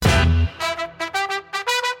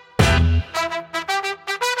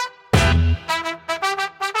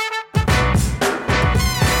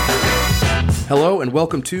Hello and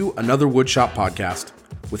welcome to another Woodshop podcast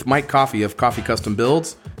with Mike Coffey of Coffey Custom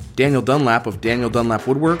Builds, Daniel Dunlap of Daniel Dunlap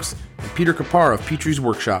Woodworks, and Peter Kapar of Petrie's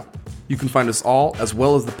Workshop. You can find us all, as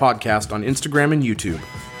well as the podcast, on Instagram and YouTube.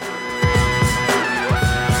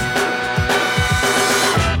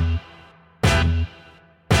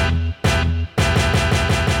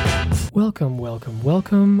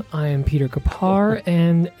 Welcome. I am Peter Kapar,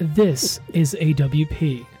 and this is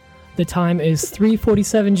AWP. The time is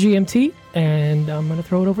 3:47 GMT, and I'm going to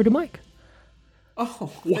throw it over to Mike. Oh,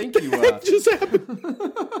 thank you. What just happened?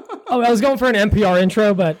 I was going for an NPR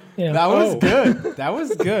intro, but you know. That was good. That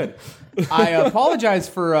was good. I apologize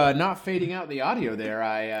for not fading out the audio there.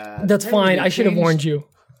 That's fine. I should have warned you.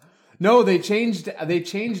 No, they changed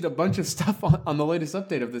a bunch of stuff on the latest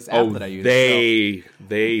update of this app that I use.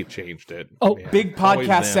 They changed it. Oh, Man, big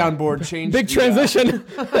podcast soundboard changed. Big transition.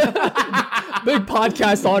 Big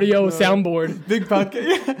podcast audio soundboard. Big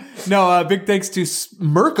podcast. No, big thanks to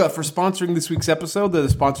Mirka for sponsoring this week's episode. They're the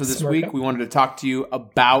sponsor this week. We wanted to talk to you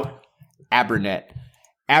about Abranet.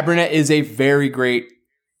 Abranet is a very great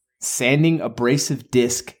sanding abrasive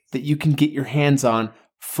disc that you can get your hands on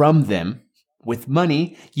from them. With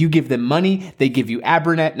money, you give them money, they give you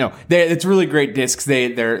Abranet. No, it's really great discs.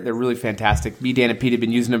 They're really fantastic. Me, Dan, and Pete have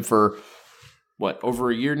been using them for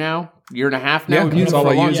over a year now, year and a half now. Yeah, We've used that's them all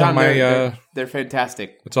for a I long use time. on my. They're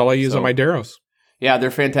fantastic. That's all I use on my Daros. Yeah,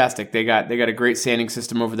 they're fantastic. They got a great sanding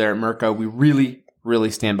system over there at Mirka. We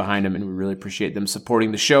really stand behind them, and we really appreciate them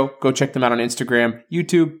supporting the show. Go check them out on Instagram,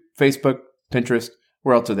 YouTube, Facebook, Pinterest.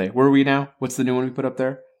 Where else are they? Where are we now? What's the new one we put up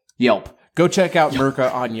there? Yelp. Go check out Mirka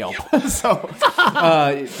on Yelp. So,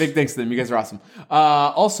 big thanks to them. You guys are awesome.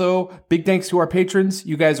 Also, big thanks to our patrons.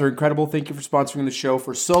 You guys are incredible. Thank you for sponsoring the show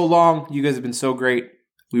for so long. You guys have been so great.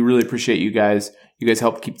 We really appreciate you guys. You guys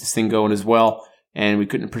help keep this thing going as well. And we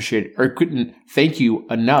couldn't thank you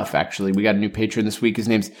enough, actually. We got a new patron this week. His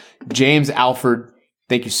name's James Alford.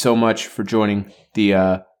 Thank you so much for joining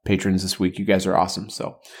the patrons this week. You guys are awesome.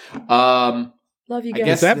 So, Love you guys.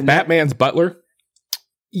 Is that Batman's butler?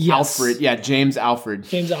 Yes. Alfred. Yeah, James Alfred.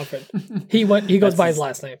 James Alfred. He goes by his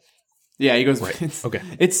last name. Yeah, he goes. Right. Okay.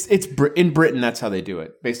 It's in Britain. That's how they do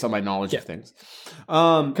it, based on my knowledge of things.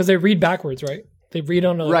 Because they read backwards, right? They read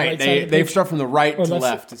on the right side. They start from the right to left.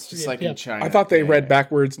 left. It's just like in China. I thought they read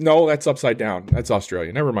backwards. No, that's upside down. That's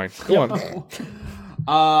Australia. Never mind. Go on.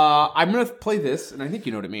 I'm gonna play this, and I think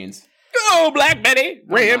you know what it means. Go, Black Betty.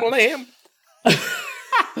 Ram lamb.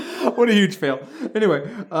 What a huge fail. Anyway,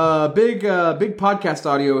 big podcast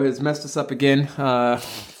audio has messed us up again. No,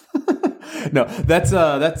 that's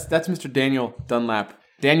Mr. Daniel Dunlap.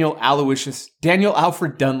 Daniel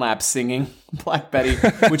Alfred Dunlap singing Black Betty,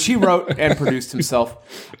 which he wrote and produced himself.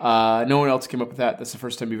 No one else came up with that. That's the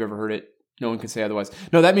first time you've ever heard it. No one can say otherwise.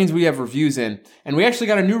 No, that means we have reviews in. And we actually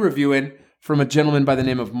got a new review in from a gentleman by the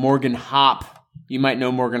name of Morgan Hop. You might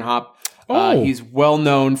know Morgan Hop. He's well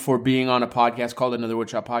known for being on a podcast called Another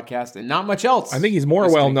Woodshop Podcast and not much else. I think he's more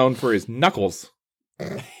well known for his knuckles.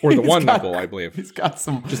 Or the one knuckle, I believe. He's got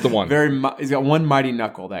some. Just the one. He's got one mighty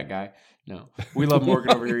knuckle, that guy. No. We love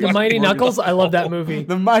Morgan over here. The Mighty Knuckles? I love that movie.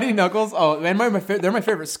 The Mighty Knuckles? Oh, man, they're my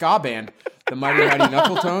favorite ska band. The Mighty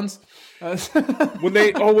Knuckle Tones. When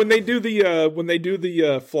they do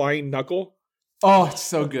the flying knuckle. Oh, it's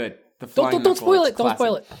so good. Don't spoil it. Don't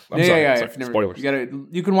spoil it. I'm sorry. Spoilers.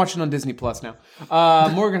 You can watch it on Disney Plus now.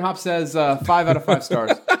 Morgan Hop says 5 out of 5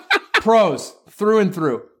 stars. Pros, through and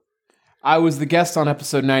through. I was the guest on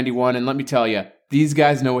episode 91, and let me tell you, these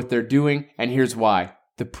guys know what they're doing, and here's why.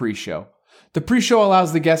 The pre-show. The pre-show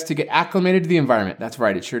allows the guests to get acclimated to the environment. That's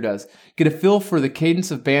right, it sure does. Get a feel for the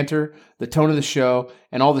cadence of banter, the tone of the show,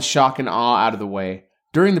 and all the shock and awe out of the way.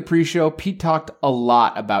 During the pre-show, Pete talked a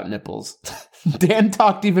lot about nipples. Dan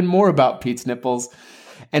talked even more about Pete's nipples,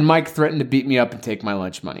 and Mike threatened to beat me up and take my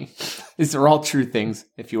lunch money. These are all true things.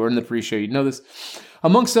 If you were in the pre-show, you'd know this.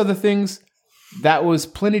 Amongst other things, that was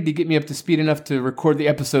plenty to get me up to speed enough to record the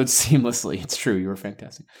episode seamlessly. It's true, you were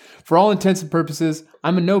fantastic. For all intents and purposes,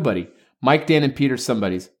 I'm a nobody. Mike, Dan, and Pete are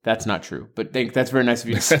somebodies. That's not true, but that's very nice of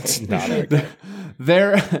you to say. That's not accurate.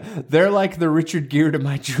 They're like the Richard Gere to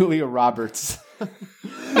my Julia Roberts.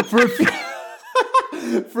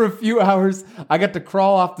 For a few hours, I got to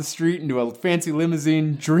crawl off the street into a fancy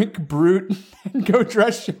limousine, drink brute, and go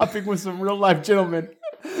dress shopping with some real-life gentlemen.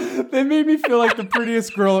 They made me feel like the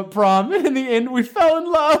prettiest girl at prom, and in the end, we fell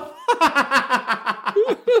in love.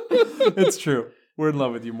 It's true. We're in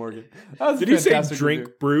love with you, Morgan. Did you say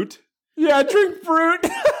drink brute? Yeah, drink brute.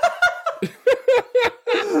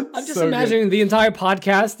 I'm just imagining the entire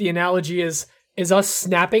podcast. The analogy is is us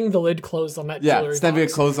snapping the lid closed on that Yeah, jewelry snapping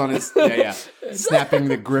box. it closed on his. Yeah. Snapping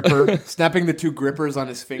the gripper, snapping the two grippers on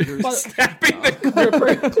his fingers. Snapping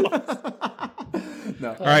the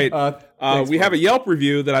No. All right. We have a Yelp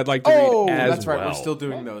review that I'd like to Oh, read as that's right. well. We're still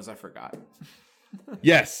doing those. I forgot.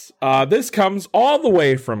 Yes. This comes all the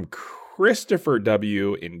way from Christopher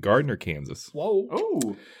W. in Gardner, Kansas. Whoa.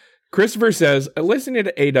 Oh, Christopher says, listening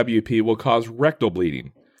to AWP will cause rectal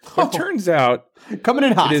bleeding. It turns out coming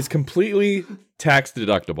in hot. it is completely tax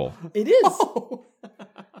deductible. It is.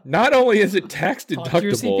 Not only is it tax Talk to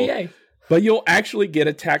your deductible, CPA. but you'll actually get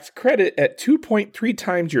a tax credit at 2.3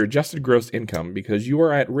 times your adjusted gross income because you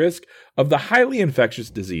are at risk of the highly infectious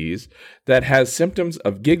disease that has symptoms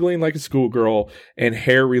of giggling like a schoolgirl and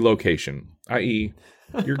hair relocation, i.e.,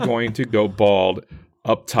 you're going to go bald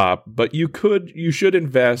up top, but you should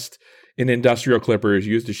invest in industrial clippers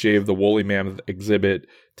used to shave the woolly mammoth exhibit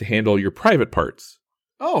to handle your private parts.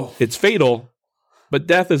 Oh, It's fatal, but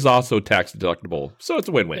death is also tax deductible, so it's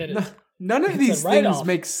a win-win. It is. none of these a things write-off.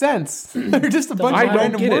 make sense. They're just a bunch I of don't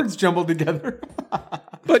random get it. words jumbled together.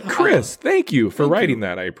 But Chris, thank you for writing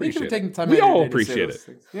that. I Thank you appreciate for taking it. time. We out of all your day to say appreciate those it.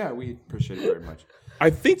 things. Yeah, we appreciate it very much. I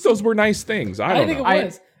think those were nice things. I I don't think know. it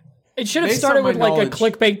was. It should have Based started on my with like knowledge- a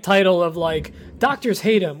clickbait title of like doctors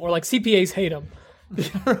hate him or like CPAs hate him.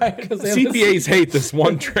 Right. CPAs hate this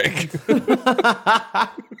one trick.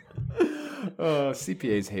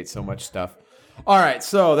 CPAs hate so much stuff. All right,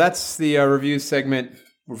 so that's the review segment.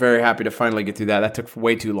 We're very happy to finally get through that. That took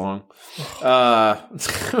way too long. It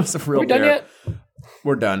was a real Are we done bear. yet?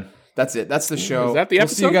 We're done. That's it. That's the show. Is that the We'll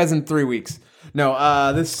see you episode? guys in 3 weeks.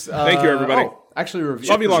 No, this. Thank you, everybody. Actually, review.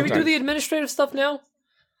 Love you long Should we time. do the administrative stuff now?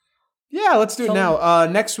 Yeah, let's do it now.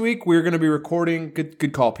 Next week we're going to be recording.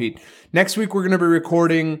 Good call, Pete. Next week we're going to be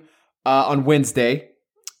recording on Wednesday,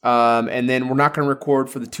 and then we're not going to record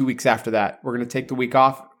for the 2 weeks after that. We're going to take the week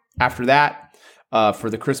off after that for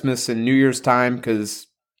the Christmas and New Year's time because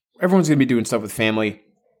everyone's going to be doing stuff with family.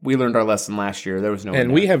 We learned our lesson last year. There was no.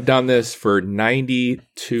 And we have done this for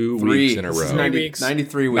 92 weeks in a This is row. 93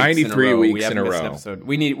 weeks. 93 in a row. weeks we haven't in a missed an row. episode.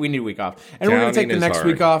 We need a week off, and we're going to take Counting the is next hard.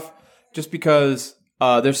 week off just because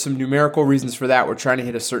there's some numerical reasons for that. We're trying to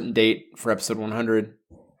hit a certain date for episode 100,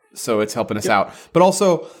 so it's helping us out. But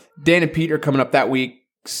also, Dan and Pete are coming up that week,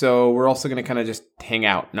 so we're also going to kind of just hang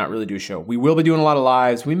out, not really do a show. We will be doing a lot of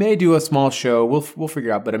lives. We may do a small show. We'll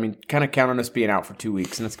figure out. But I mean, kind of count on us being out for 2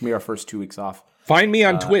 weeks, and it's going to be our first 2 weeks off. Find me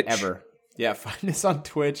on Twitch. Ever. Yeah, find us on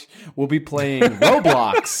Twitch. We'll be playing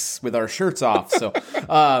Roblox with our shirts off. So,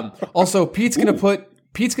 also Pete's gonna put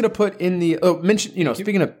in the mention.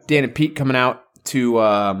 Speaking of Dan and Pete coming out to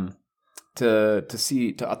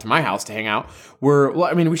my house to hang out.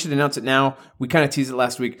 We should announce it now. We kind of teased it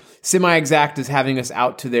last week. Semi-Exact is having us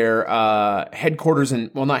out to their headquarters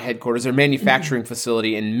not headquarters, their manufacturing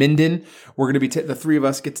facility in Minden. We're going to be the three of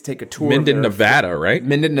us get to take a tour. Minden, of their Nevada, right?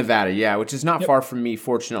 Minden, Nevada, yeah, which is not far from me,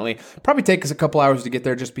 fortunately. Probably take us a couple hours to get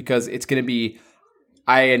there just because it's going to be,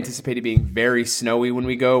 I anticipate it being very snowy when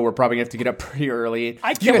we go. We're probably going to have to get up pretty early.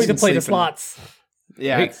 I You can't guys wait to can play the sleep in- slots.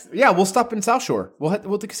 Yeah, Hey. we'll stop in South Shore. We'll hit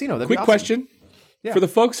the casino. That'd be Quick awesome. question. Yeah. For the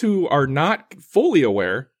folks who are not fully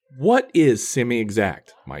aware, what is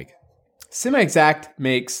Semi-Exact, Mike? Semi-Exact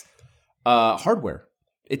makes hardware.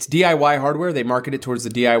 It's DIY hardware. They market it towards the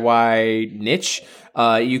DIY niche.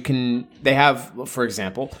 They have, for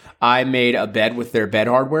example, I made a bed with their bed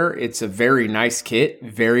hardware. It's a very nice kit,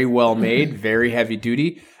 very well made, very heavy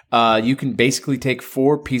duty. You can basically take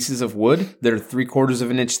 4 pieces of wood that are 3/4 of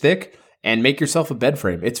an inch thick and make yourself a bed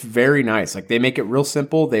frame. It's very nice. Like, they make it real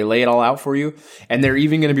simple. They lay it all out for you. And they're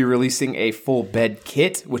even going to be releasing a full bed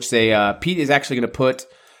kit, which Pete is actually going to put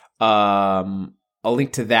a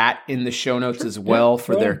link to that in the show notes as well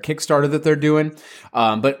for their Kickstarter that they're doing.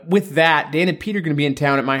 But with that, Dan and Pete are going to be in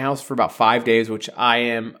town at my house for about 5 days, which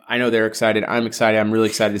I know they're excited. I'm excited. I'm really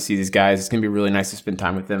excited to see these guys. It's going to be really nice to spend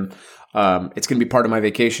time with them. It's going to be part of my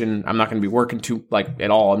vacation. I'm not going to be working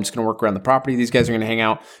at all. I'm just going to work around the property. These guys are going to hang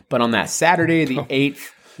out. But on that Saturday, the 8th,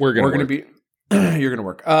 We're going to be, you're going to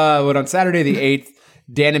work. But on Saturday, the 8th,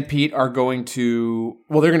 Dan and Pete are going to,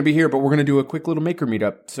 they're going to be here, but we're going to do a quick little maker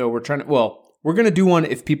meetup. So we're going to do one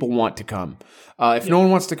if people want to come. If no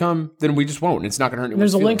one wants to come, then we just won't. It's not going to hurt anyone's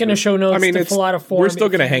There's a feelings. link in the show notes to fill out a form. we're still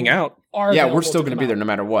going to hang out. Yeah, we're still going to be there no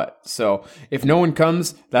matter what. So if no one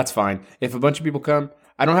comes, that's fine. If a bunch of people come,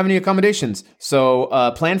 I don't have any accommodations.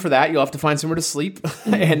 So plan for that. You'll have to find somewhere to sleep,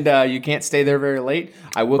 and you can't stay there very late.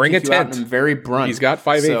 I will Bring keep a you out tent. and I'm very brunt. He's got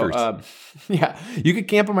 5 acres. Yeah, you could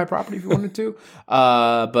camp on my property if you wanted to.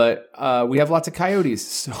 But we have lots of coyotes,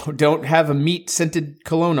 so don't have a meat-scented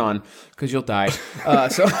cologne on because you'll die.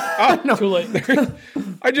 Too late.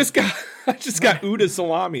 I just got I just got Uda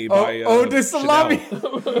Salami by the salami.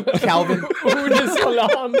 Calvin. The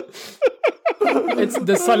salam. It's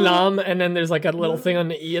the salam, and then there's like a little thing on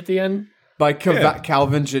the E at the end. By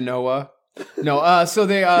Calvin Genoa. No, so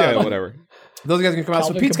they whatever. Those guys are gonna come out.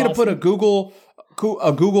 So Calvin Pete's gonna put a Google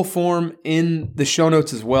form in the show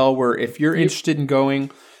notes as well, where if you're interested in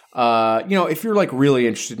going, if you're like really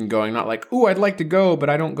interested in going, not like, ooh, I'd like to go, but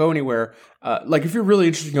I don't go anywhere. Like if you're really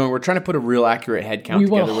interested in going, we're trying to put a real accurate head count We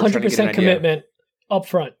together. want 100% commitment up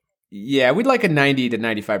front. Yeah, we'd like a 90 to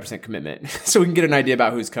 95% commitment, so we can get an idea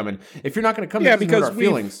about who's coming. If you're not going to come, because our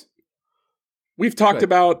feelings. We've talked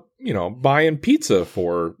about buying pizza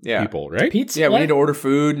for people, right? Pizza. Yeah, we need to order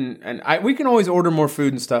food, and we can always order more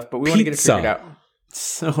food and stuff, but we want to get it figured out.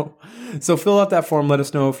 So fill out that form. Let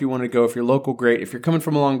us know if you want to go. If you're local, great. If you're coming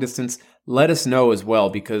from a long distance, let us know as well,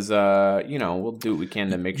 because we'll do what we can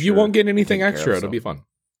to make sure you won't get anything extra. It'll be fun.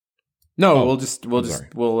 No,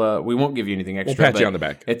 we won't give you anything extra. We'll pat you on the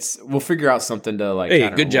back. We'll figure out something to like. Hey,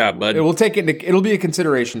 good job, bud. It'll be a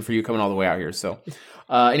consideration for you coming all the way out here. So,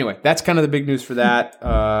 anyway, that's kind of the big news for that.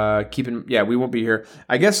 We won't be here.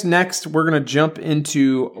 I guess next we're gonna jump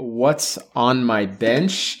into what's on my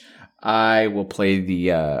bench. I will play the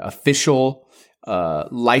official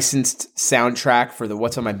licensed soundtrack for the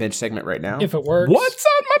What's on My Bench segment right now. If it works. What's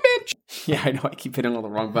on my bench? Yeah, I know. I keep hitting all the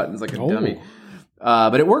wrong buttons like a dummy.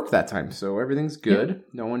 But it worked that time, so everything's good. Yeah.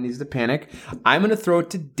 No one needs to panic. I'm going to throw it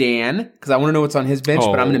to Dan because I want to know what's on his bench,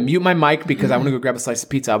 but I'm going to mute my mic because I want to go grab a slice of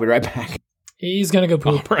pizza. I'll be right back. He's going to go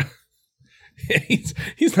poop. He's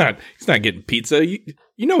not getting pizza. You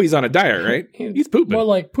know he's on a diet, right? He's pooping. More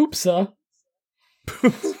like poopsa.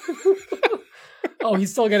 Oh,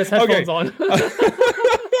 he's still got his headphones on.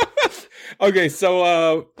 Okay,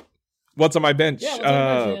 so what's on my bench? Yeah, what's on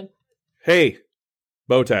my bench, man? Hey,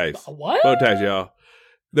 bow ties. What? Bow ties, y'all.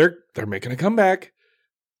 They're making a comeback.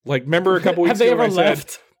 Like, remember a couple weeks ago? Have they ever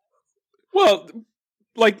left? Well,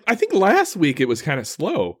 like, I think last week it was kind of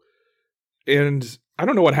slow. And I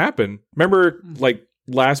don't know what happened. Remember, like,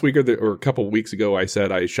 last week or a couple weeks ago, I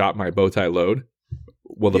said I shot my bow tie load?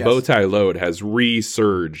 Well, the bow tie load has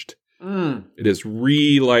resurged. It is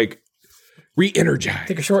re-energized.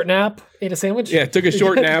 Took a short nap, ate a sandwich? Yeah, took a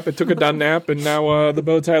short nap, it took a done nap, and now the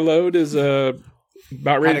bow tie load is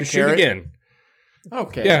about ready to shoot again.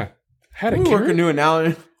 Okay. Yeah. Had a carrot. Working new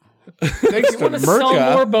analogy. Thanks to Want to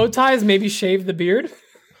sell more bow ties, maybe shave the beard?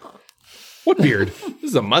 What beard? This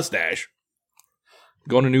is a mustache.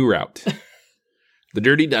 Going a new route. The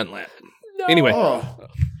Dirty Dunlap. No. Anyway.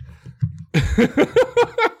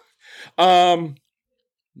 I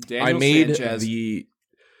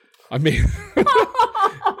made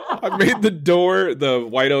the door, the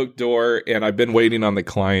white oak door, and I've been waiting on the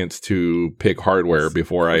clients to pick hardware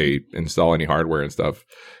before I install any hardware and stuff.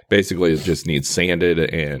 Basically, it just needs sanded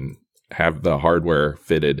and have the hardware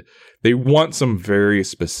fitted. They want some very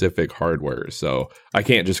specific hardware, so I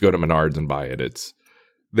can't just go to Menards and buy it.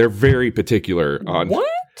 They're very particular on what?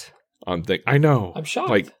 On things. I know. I'm shocked.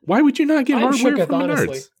 Like, why would you not get hardware from Menards?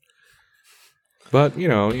 Honestly. But you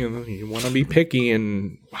want to be picky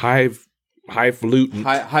and highfalutin.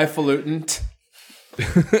 Highfalutin.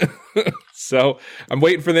 So I'm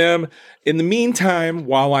waiting for them. In the meantime,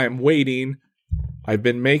 while I'm waiting, I've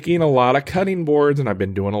been making a lot of cutting boards and I've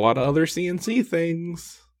been doing a lot of other CNC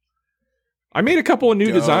things. I made a couple of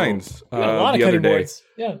new designs a lot the of other day. Boards.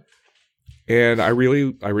 Yeah. And I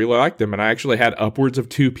really like them. And I actually had upwards of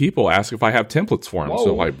 2 people ask if I have templates for them. Whoa.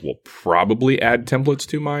 So I will probably add templates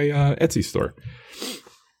to my Etsy store.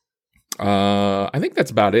 I think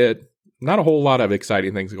that's about it. Not a whole lot of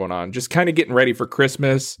exciting things going on. Just kind of getting ready for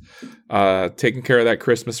Christmas, taking care of that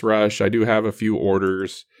Christmas rush. I do have a few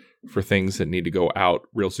orders for things that need to go out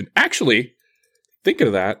real soon. Actually, thinking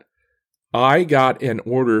of that, I got an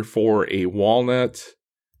order for a walnut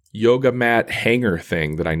yoga mat hanger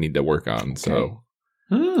thing that I need to work on. So,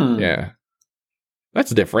 yeah,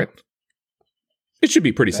 that's different. It should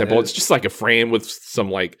be pretty simple. It's just like a frame with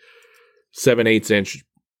some like 7/8 inch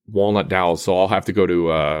walnut dowels. So I'll have to go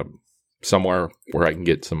to somewhere where I can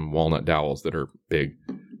get some walnut dowels that are big,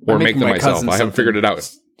 or make them myself. I haven't figured it out.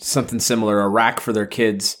 Something similar, a rack for their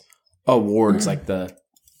kids' awards, like the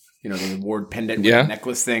award pendant with the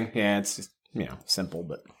necklace thing. Yeah, it's just simple,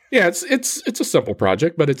 but yeah, it's a simple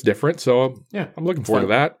project, but it's different. So yeah, I'm looking forward to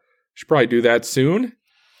that. Should probably do that soon.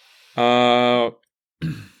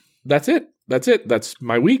 That's it. That's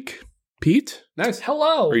my week. Pete, nice.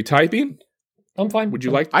 Hello. Are you typing? I'm fine. Would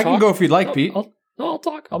you like to talk? I can go if you'd like, Pete. I'll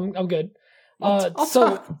talk. I'm good. I'll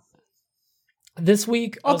talk. This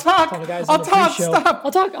week, I'll talk. I'll talk. Stop.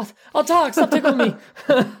 I'll talk. Stop tickling me.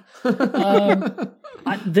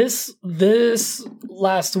 This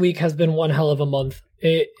last week has been one hell of a month.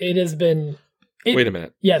 It has been. Wait a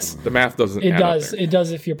minute. Yes, the math doesn't. It add does. up there. It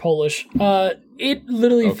does if you're Polish. It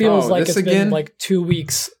literally feels like it's been like 2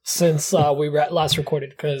 weeks since we last recorded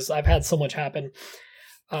because I've had so much happen.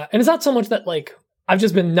 And it's not so much that like I've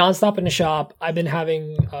just been nonstop in the shop. I've been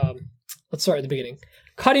having. Let's start at the beginning.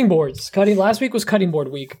 Cutting boards. Last week was cutting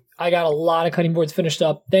board week. I got a lot of cutting boards finished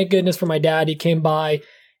up. Thank goodness for my dad. He came by.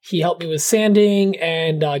 He helped me with sanding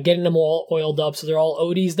and getting them all oiled up, so they're all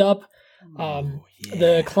OD'd up.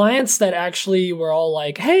 The clients that actually were all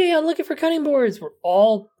like, "Hey, I'm looking for cutting boards," were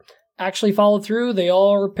all actually followed through. They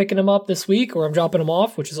all are picking them up this week, or I'm dropping them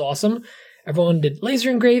off, which is awesome. Everyone did laser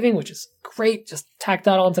engraving, which is great. Just tacked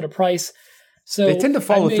that onto the price. So they tend to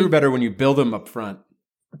follow through better when you build them up front.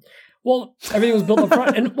 Well, everything was built up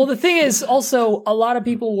front. And well, the thing is also a lot of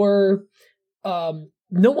people were,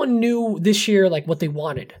 no one knew this year like what they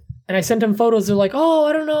wanted. And I sent them photos. They're like, "Oh,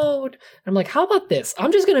 I don't know." And I'm like, "How about this?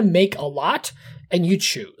 I'm just going to make a lot and you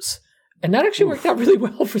choose." And that actually worked out really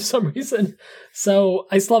well for some reason. So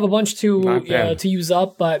I still have a bunch to use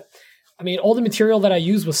up. But I mean, all the material that I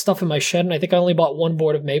used was stuff in my shed. And I think I only bought one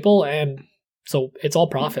board of maple. And so it's all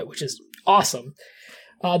profit, which is awesome.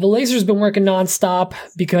 The laser's been working nonstop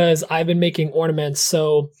because I've been making ornaments.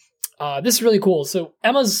 So this is really cool. So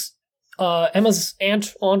Emma's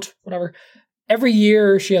aunt, whatever. Every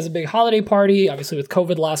year she has a big holiday party. Obviously with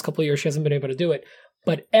COVID the last couple of years, she hasn't been able to do it.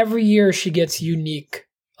 But every year she gets unique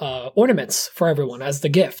ornaments for everyone as the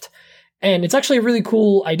gift. And it's actually a really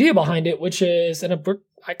cool idea behind it, which is, and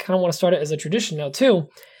I kind of want to start it as a tradition now too.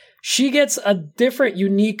 She gets a different,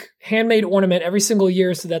 unique handmade ornament every single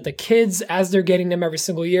year so that the kids, as they're getting them every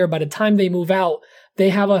single year, by the time they move out, they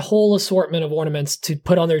have a whole assortment of ornaments to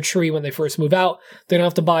put on their tree when they first move out. They don't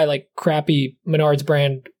have to buy like crappy Menards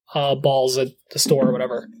brand balls at the store or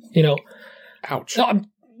whatever, you know. Ouch. No, I'm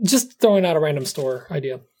just throwing out a random store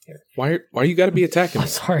idea here. Why you got to be attacking? I'm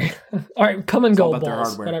sorry. All right, come and go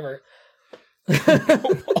balls, hardware. whatever.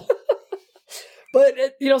 But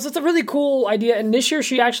so it's a really cool idea. And this year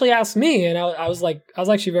she actually asked me, and I was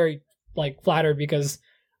actually very like flattered because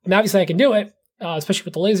I mean, obviously I can do it, especially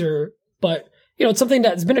with the laser. But it's something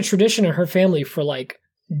that's been a tradition in her family for like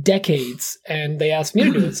decades, and they asked me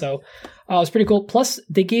to do it. So it was pretty cool. Plus,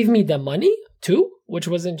 they gave me the money too, which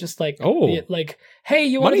wasn't just like hey,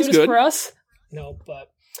 you want to do this for us? No, but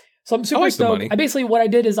so I'm super stoked. I basically what I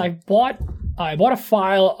did is I bought a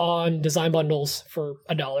file on Design Bundles for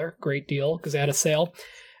 $1. Great deal because they had a sale.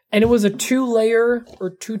 And it was a 2-layer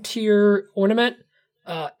or 2-tier ornament.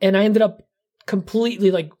 And I ended up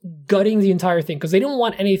completely like gutting the entire thing because they didn't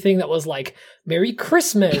want anything that was like Merry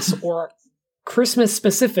Christmas or Christmas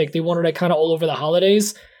specific. They wanted it kind of all over the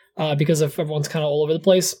holidays because of everyone's kind of all over the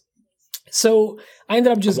place. So I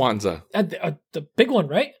ended up just Kwanzaa. The big one,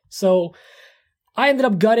 right? So I ended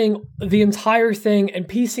up gutting the entire thing and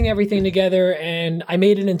piecing everything together, and I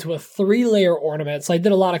made it into a 3-layer ornament. So I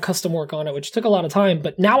did a lot of custom work on it, which took a lot of time.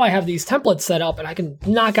 But now I have these templates set up, and I can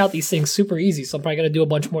knock out these things super easy. So I'm probably going to do a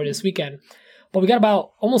bunch more this weekend. But we got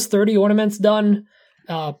about almost 30 ornaments done,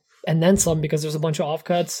 and then some because there's a bunch of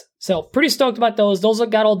offcuts. So pretty stoked about those. Those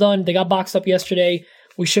got all done. They got boxed up yesterday.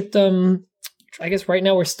 We shipped them. I guess right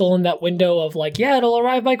now we're still in that window of like, yeah, it'll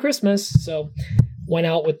arrive by Christmas. So went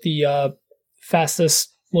out with the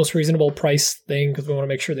fastest, most reasonable price thing because we want to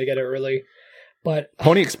make sure they get it early. But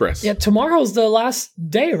Pony Express. Yeah, tomorrow's the last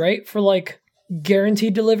day, right? For like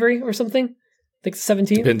guaranteed delivery or something. I think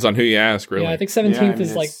 17th. Depends on who you ask, really. Yeah, I think 17th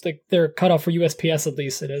is like their cutoff for USPS at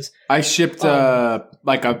least. It is. I shipped I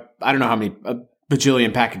don't know how many a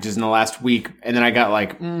bajillion packages in the last week, and then I got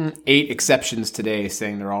like 8 exceptions today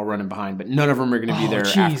saying they're all running behind, but none of them are going to be there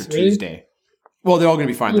after Tuesday. Well, they're all going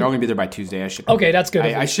to be fine. They're all going to be there by Tuesday. I shipped. Okay, that's good.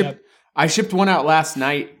 I shipped one out last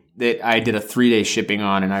night that I did a 3-day shipping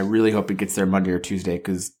on, and I really hope it gets there Monday or Tuesday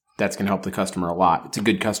because that's going to help the customer a lot. It's a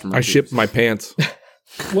good customer. I shipped my pants.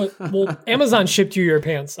 Well, Amazon shipped you your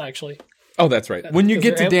pants, actually. Oh, that's right. When you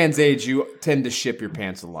get to Dan's age, you tend to ship your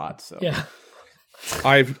pants a lot. So yeah,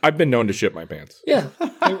 I've been known to ship my pants. Yeah,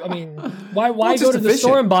 I mean, why go to the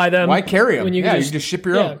store and buy them? Why carry them? When you can just ship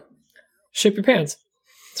your own. Ship your pants.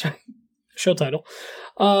 That's right. Show title.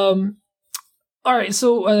 All right,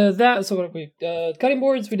 so what we cutting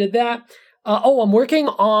boards, we did that.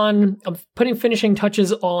 I'm putting finishing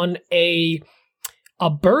touches on a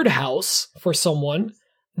birdhouse for someone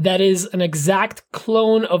that is an exact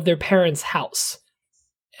clone of their parents' house.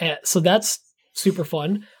 So that's super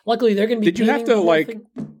fun. Luckily, they're going to be. Did you have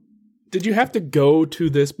to Did you have to go to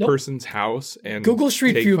this Nope. person's house and Google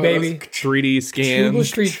Street take View, photos? baby. 3D scan. Google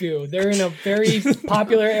Street View. They're in a very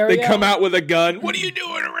popular area. They come out with a gun. What are you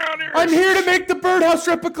doing around here? I'm here to make the birdhouse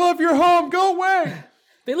replica of your home. Go away.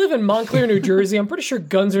 They live in Montclair, New Jersey. I'm pretty sure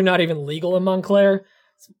guns are not even legal in Montclair.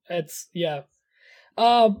 It's yeah.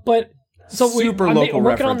 But so Super I'm local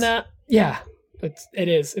working on reference. that. Yeah, it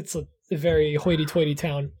is. It's a very hoity-toity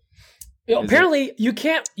town. Apparently, you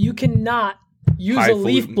cannot use a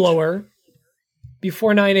leaf Highfalutin. blower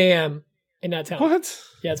before 9 a.m. in that town. What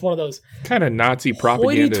Yeah, it's one of those kind of Nazi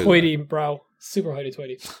propaganda? is that? hoity-toity, bro. Super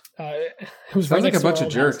hoity-toity. It was Sounds right like a next to our bunch of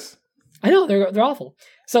old jerks. house. I know they're awful.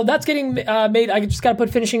 So that's getting made. I just got to put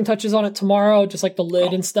finishing touches on it tomorrow, just like the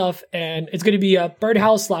lid and stuff. And it's going to be a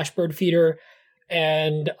birdhouse / bird feeder.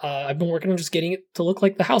 And I've been working on just getting it to look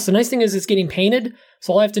like the house. The nice thing is it's getting painted,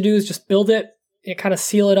 so all I have to do is just build it and kind of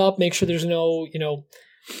seal it up, make sure there's no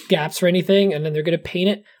gaps or anything, and then they're going to paint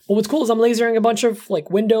it. But what's cool is I'm lasering a bunch of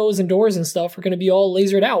like windows and doors and stuff are going to be all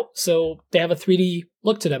lasered out, so they have a 3D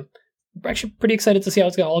look to them. I'm actually pretty excited to see how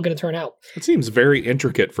it's all going to turn out. It seems very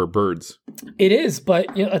intricate for birds. It is, but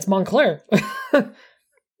it's Montclair.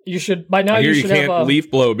 You should by now. I hear You you should can't have leaf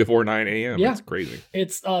blow before 9 a.m. Yeah. It's crazy.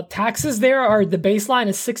 It's taxes. There are the baseline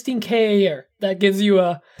is $16,000 a year. That gives you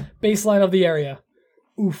a baseline of the area.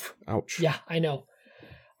 Oof. Ouch. Yeah, I know.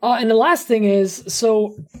 And the last thing is,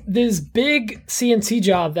 so this big CNC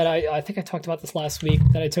job that I think I talked about this last week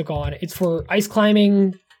that I took on. It's for ice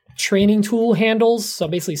climbing training tool handles. So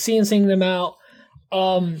basically CNCing them out.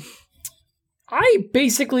 I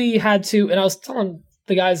basically had to, and I was telling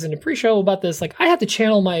the guys in the pre-show about this, like I had to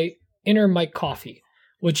channel my inner Mike Coffee,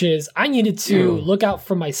 which is I needed to look out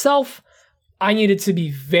for myself. I needed to be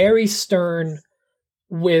very stern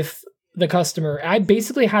with the customer. I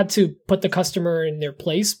basically had to put the customer in their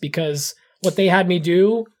place because what they had me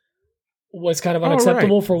do was kind of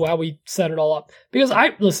unacceptable for how we set it all up. Because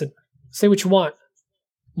listen, say what you want.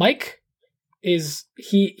 Mike is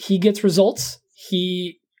he gets results.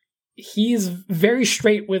 He's very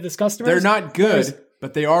straight with his customers. They're not good,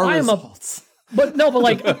 but they are results. But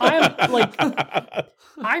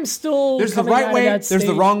I'm still. There's the coming right out of way, that there's the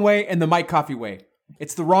stage. wrong way, and the Mike Coffee way.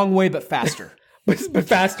 It's the wrong way, but faster. but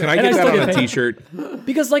faster. Can I And get that still on a paid. t-shirt?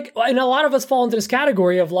 Because and a lot of us fall into this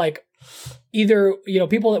category of like either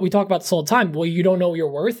people that we talk about this all the time. Well, you don't know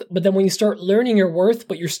your worth, but then when you start learning your worth,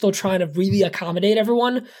 but you're still trying to really accommodate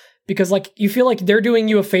everyone because like you feel like they're doing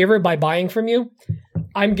you a favor by buying from you.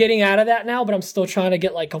 I'm getting out of that now, but I'm still trying to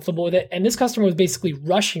get like comfortable with it. And this customer was basically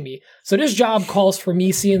rushing me. So this job calls for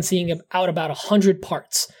me CNCing out about 100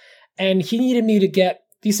 parts. And he needed me to get,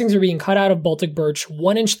 these things are being cut out of Baltic birch,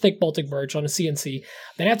 1 inch thick Baltic birch on a CNC.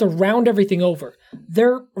 Then I have to round everything over.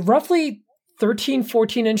 They're roughly 13,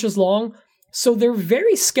 14 inches long. So they're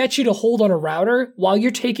very sketchy to hold on a router while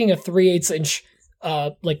you're taking a 3/8 inch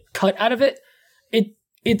cut out of it.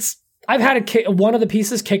 I've had one of the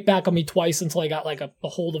pieces kick back on me twice until I got like a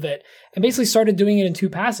hold of it and basically started doing it in 2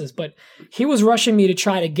 passes. But he was rushing me to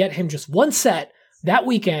try to get him just one set that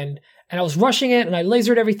weekend. And I was rushing it and I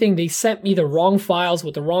lasered everything. They sent me the wrong files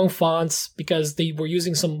with the wrong fonts because they were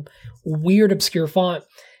using some weird obscure font.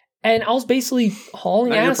 And I was basically hauling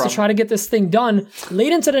Not your ass to problem. try to get this thing done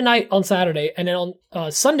late into the night on Saturday. And then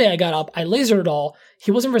on Sunday I got up, I lasered it all.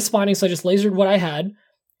 He wasn't responding, so I just lasered what I had,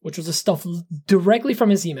 which was the stuff directly from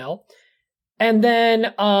his email. And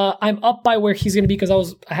then I'm up by where he's going to be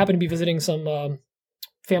because I happened to be visiting some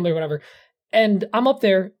family or whatever. And I'm up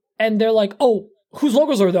there and they're like, oh, whose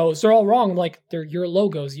logos are those? They're all wrong. I'm like, they're your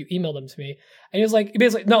logos. You emailed them to me. And he was like,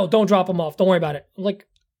 basically, no, don't drop them off. Don't worry about it. I'm like,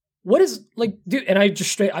 what is like, dude? And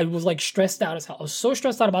I was like stressed out as hell. I was so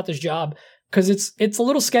stressed out about this job because it's a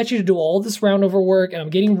little sketchy to do all this roundover work and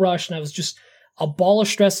I'm getting rushed and I was just a ball of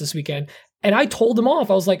stress this weekend. And I told him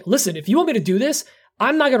off. I was like, listen, if you want me to do this,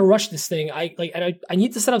 I'm not going to rush this thing. I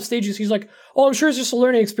need to set up stages. He's like, oh, I'm sure it's just a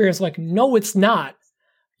learning experience. I'm like, no, it's not.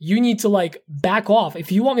 You need to like back off.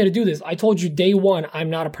 If you want me to do this, I told you day one, I'm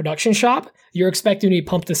not a production shop. You're expecting me to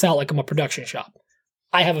pump this out like I'm a production shop.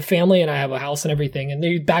 I have a family and I have a house and everything. And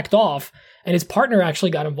they backed off and his partner actually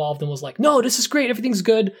got involved and was like, no, this is great. Everything's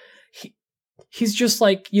good. He's just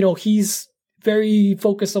like, he's very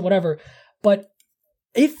focused on whatever, but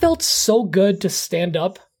it felt so good to stand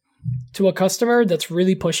up to a customer that's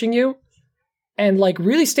really pushing you and like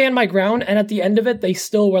really stand my ground. And at the end of it, they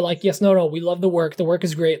still were like, yes, no, we love the work. The work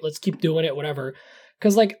is great. Let's keep doing it, whatever.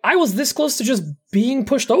 Cause like I was this close to just being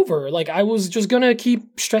pushed over. Like I was just going to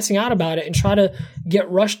keep stressing out about it and try to get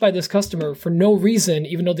rushed by this customer for no reason,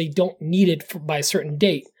 even though they don't need it by a certain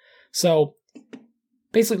date. So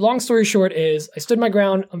basically, long story short is I stood my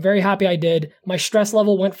ground. I'm very happy I did. My stress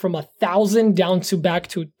level went from 1,000 down to back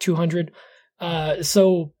to 200.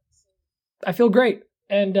 So I feel great.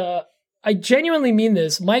 And I genuinely mean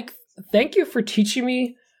this. Mike, thank you for teaching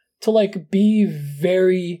me to like be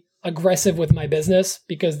very aggressive with my business,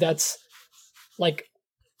 because that's like,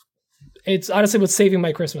 it's honestly what's saving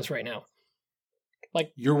my Christmas right now.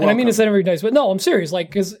 Like, You're and I mean welcome. this in every nice, but no, I'm serious. Like,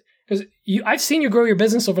 because I've seen you grow your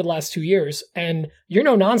business over the last 2 years, and you're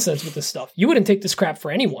no nonsense with this stuff. You wouldn't take this crap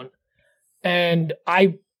for anyone. And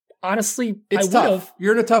I honestly, It's I tough. would have.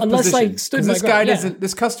 You're in a tough unless I position stood because my this guy ground, yeah. doesn't.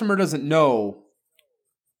 This customer doesn't know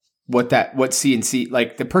what CNC.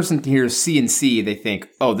 Like the person hears CNC, they think,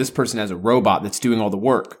 oh, this person has a robot that's doing all the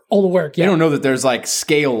work. All the work. They Yeah. don't know that there's like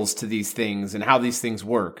scales to these things and how these things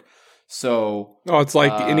work. So Oh, it's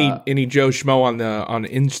like any Joe Schmo on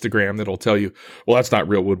Instagram that'll tell you, well, that's not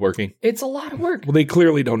real woodworking. It's a lot of work. Well, they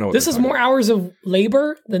clearly don't know what This they're is talking more hours of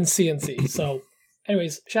labor than CNC. So,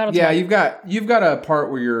 anyways, shout out to yeah, Mike. you've got a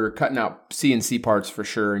part where you're cutting out CNC parts for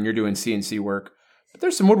sure, and you're doing CNC work. But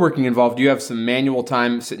there's some woodworking involved. You have some manual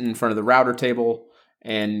time sitting in front of the router table,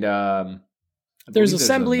 and I There's believe a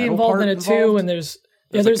assembly metal involved part in it too, involved. and there's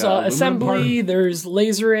There's there's like a aluminum assembly, part. there's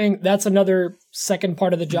lasering. That's another second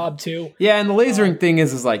part of the job too. Yeah, and the lasering thing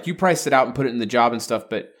is like you price it out and put it in the job and stuff.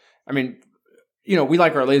 But I mean, you know, we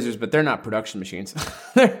like our lasers, but they're not production machines.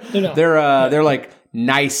 not. They're like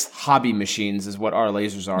nice hobby machines, is what our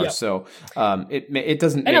lasers are. Yeah. So it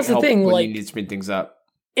doesn't And that's the help thing, when like- you need to speed things up.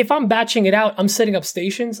 If I'm batching it out, I'm setting up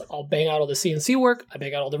stations. I'll bang out all the CNC work. I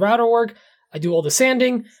bang out all the router work. I do all the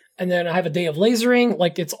sanding. And then I have a day of lasering.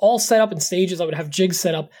 Like, it's all set up in stages. I would have jigs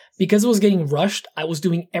set up. Because it was getting rushed, I was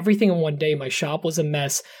doing everything in one day. My shop was a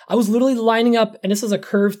mess. I was literally lining up, and this is a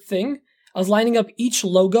curved thing. I was lining up each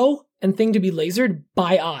logo and thing to be lasered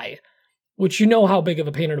by eye, which you know how big of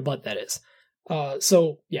a pain in the butt that is.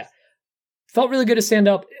 So, yeah. Felt really good to stand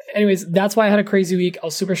up. Anyways, that's why I had a crazy week. I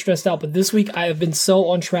was super stressed out. But this week, I have been so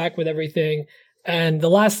on track with everything. And the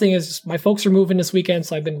last thing is my folks are moving this weekend,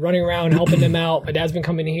 so I've been running around helping them out. My dad's been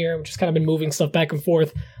coming here. We've just kind of been moving stuff back and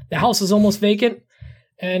forth. The house is almost vacant.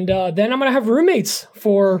 And then I'm going to have roommates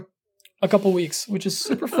for a couple weeks, which is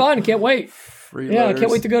super fun. Can't wait. Yeah, I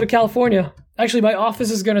can't wait to go to California. Actually, my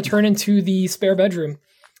office is going to turn into the spare bedroom.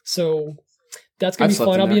 So that's going I've to be slept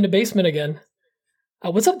fun. in I'll be there. in the basement again.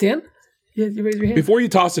 What's up, Dan? You raise your hand. Before you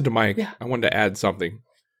toss it to Mike, Yeah. I wanted to add something.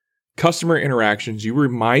 Customer interactions, you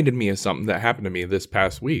reminded me of something that happened to me this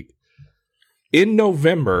past week. In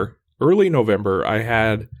November, early November, I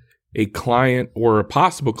had a client or a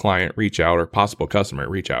possible client reach out, or possible customer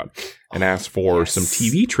reach out and ask for some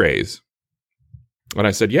TV trays. And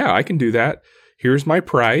I said, yeah, I can do that. Here's my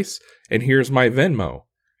price and here's my Venmo.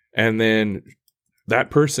 And then that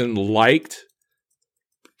person liked,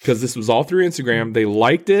 because this was all through Instagram, they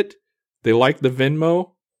liked it. They liked the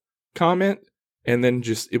Venmo comment, and then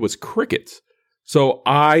just it was crickets. So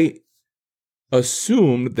I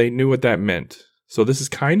assumed they knew what that meant. So this is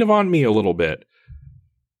kind of on me a little bit.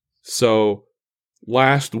 So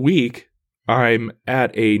last week I'm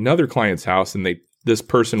at another client's house, and this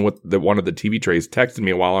person that wanted the TV trays texted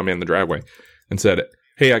me while I'm in the driveway and said,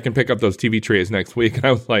 "Hey, I can pick up those TV trays next week." And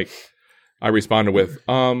I was like, I responded with,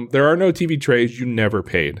 "There are no TV trays. You never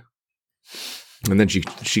paid." And then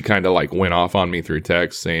she kind of like went off on me through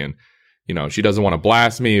text saying, you know, she doesn't want to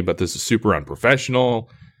blast me, but this is super unprofessional.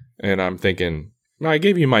 And I'm thinking, no, I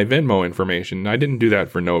gave you my Venmo information. I didn't do that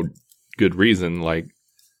for no good reason. Like,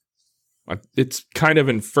 it's kind of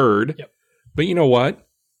inferred. Yep. But you know what?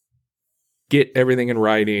 Get everything in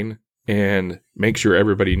writing and make sure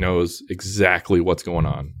everybody knows exactly what's going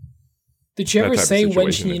on. Did you that ever type of say when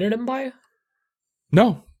she situation. needed them by?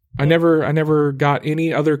 No, I never got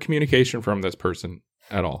any other communication from this person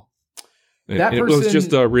at all. That It was person-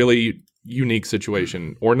 just a really unique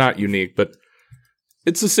situation, or not unique, but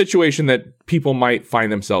it's a situation that people might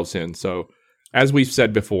find themselves in. So, as we've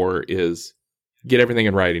said before, is get everything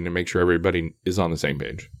in writing and make sure everybody is on the same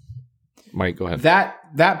page. Mike, go ahead.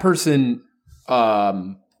 That person,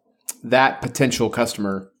 that potential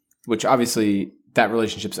customer, which obviously that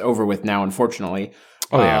relationship's over with now, unfortunately.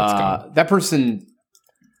 Oh yeah, it's gone. That person,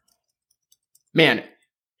 man.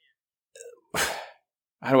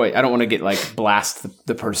 I don't want to get like blast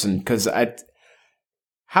the person, because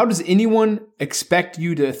how does anyone expect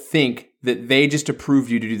you to think that they just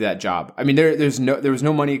approved you to do that job? I mean, there was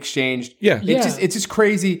no money exchanged. Yeah. It's just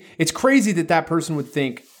crazy. It's crazy that person would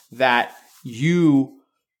think that you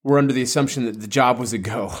were under the assumption that the job was a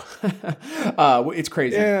go. It's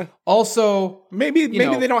crazy. Yeah. Also, Maybe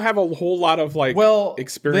know- they don't have a whole lot of like well,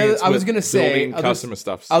 experience. I was with going to say, building custom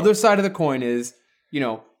stuff. So. other side of the coin is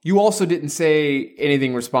you also didn't say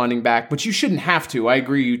anything responding back, but you shouldn't have to. I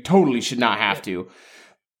agree. You totally should not have to.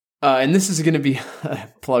 And this is going to be a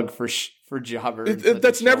plug for Jobber.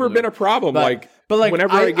 That's never been a problem. But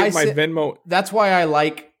whenever I get my Venmo. That's why I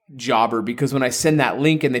like Jobber, because when I send that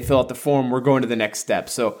link and they fill out the form, we're going to the next step.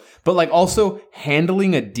 So, but like also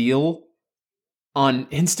handling a deal on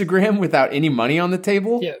Instagram without any money on the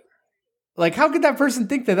table. Yeah. Like, how could that person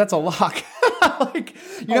think that that's a lock? Like,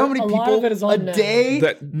 you know how many people a day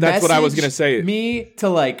that's what I was going to say. Me to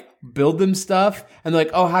like build them stuff and they're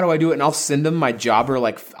like, oh, how do I do it? And I'll send them my Jobber.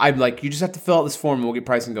 Like, I'm like, you just have to fill out this form and we'll get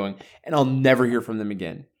pricing going. And I'll never hear from them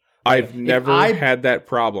again. I've never had that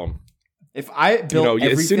problem. If I built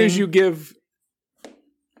everything, as soon as you give.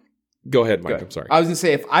 Go ahead, Mike. I'm sorry. I was going to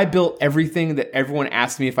say, if I built everything that everyone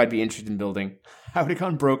asked me if I'd be interested in building, I would have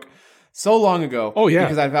gone broke so long ago. Oh, yeah.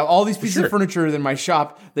 Because I've had all these pieces of furniture in my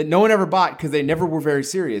shop that no one ever bought because they never were very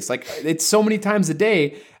serious. Like, it's so many times a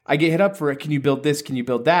day I get hit up for it. Can you build this? Can you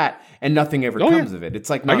build that? And nothing ever comes of it. It's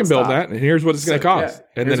like, I can build that, and here's what it's going to cost.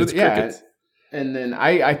 Yeah. And then it's crickets. And then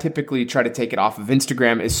I typically try to take it off of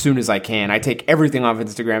Instagram as soon as I can. I take everything off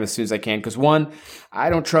Instagram as soon as I can because, one, I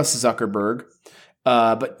don't trust Zuckerberg.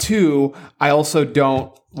 But two, I also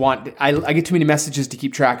don't want, I get too many messages to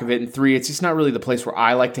keep track of it. And three, it's just not really the place where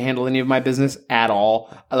I like to handle any of my business at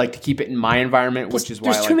all. I like to keep it in my environment, which is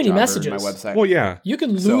why I like too many Jobber messages. My website. Well, yeah. You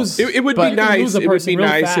can lose. So, it would be nice. It would be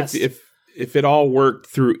nice if it all worked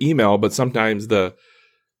through email, but sometimes the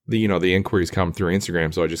inquiries come through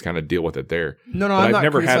Instagram, so I just kind of deal with it there. No, but I'm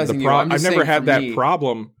not criticizing you. I've never had that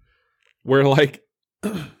problem where like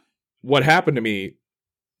what happened to me.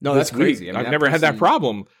 No, that's crazy. I mean, I've never had that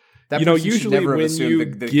problem. Usually when you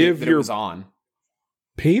give your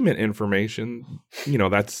payment information,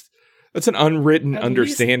 that's an unwritten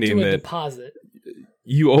understanding that deposit.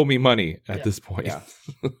 You owe me money at this point.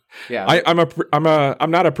 Yeah.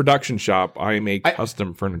 I'm not a production shop. I'm a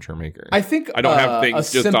custom furniture maker. I think I don't have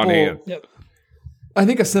things just on hand. Yep. I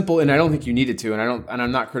think a simple, and I don't think you needed to, and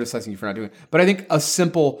I'm not criticizing you for not doing it, but I think a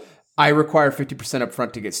simple, I require 50% up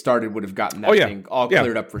front to get started would have gotten that thing all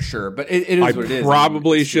cleared up for sure. But it is what it is. I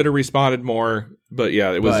probably should have responded more, but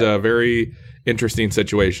yeah, it was a very interesting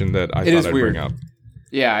situation that I thought I'd bring up.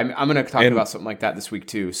 Yeah, I'm going to talk about something like that this week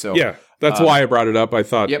too. So yeah, that's why I brought it up. I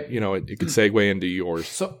thought it could segue into yours.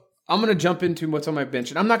 So I'm going to jump into what's on my bench,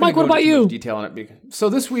 and I'm not going to go into too much detail on it. So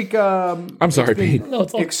this week, I'm sorry, Pete. No,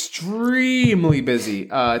 it's extremely busy.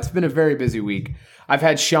 It's been a very busy week. I've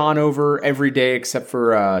had Sean over every day except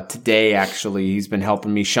for today. Actually, he's been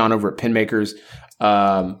helping me. Sean over at Pinmakers.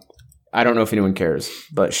 I don't know if anyone cares,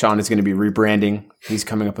 but Sean is going to be rebranding. He's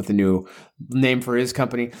coming up with a new name for his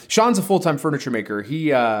company. Sean's a full-time furniture maker. He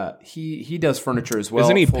does furniture as well.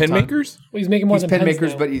 Isn't he Pinmakers? Well, he's making more than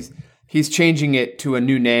Pinmakers, but he's changing it to a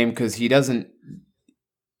new name because he doesn't.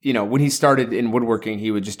 When he started in woodworking,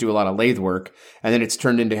 he would just do a lot of lathe work, and then it's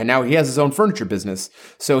turned into, and now he has his own furniture business.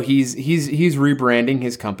 So he's rebranding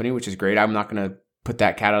his company, which is great. I'm not going to put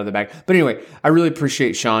that cat out of the bag, but anyway, I really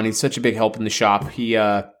appreciate Sean. He's such a big help in the shop. He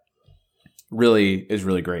really is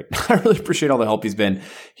really great. I really appreciate all the help he's been.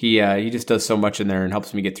 He just does so much in there and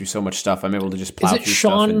helps me get through so much stuff. I'm able to just plow through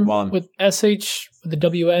Sean stuff. While I'm with SH with the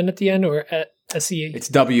WN at the end or at SEH? It's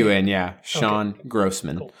WN, yeah. Sean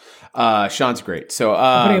Grossman. Cool. Sean's great. So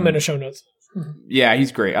I'm putting him in the show notes. Yeah,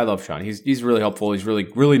 he's great. I love Sean. He's really helpful. He's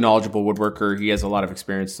really knowledgeable woodworker. He has a lot of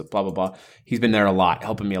experience. Blah blah blah. He's been there a lot,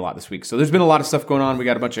 helping me a lot this week. So there's been a lot of stuff going on. We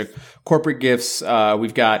got a bunch of corporate gifts.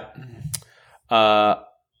 We've got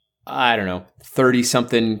I don't know, 30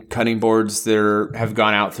 something cutting boards that have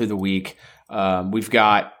gone out through the week. We've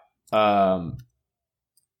got we're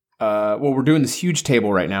doing this huge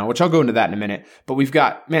table right now, which I'll go into that in a minute. But we've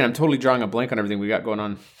got, man, I'm totally drawing a blank on everything we got going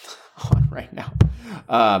on right now.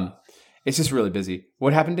 It's just really busy.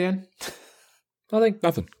 What happened, Dan?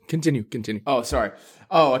 Nothing. Continue. Oh, sorry.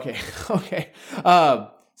 Oh, okay. Okay.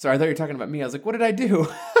 Sorry, I thought you were talking about me. I was like, what did I do?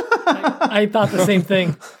 I thought the same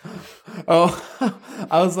thing. Oh,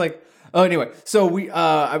 I was like, oh, anyway. So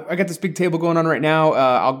I got this big table going on right now.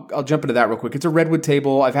 I'll jump into that real quick. It's a redwood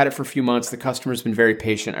table. I've had it for a few months. The customer's been very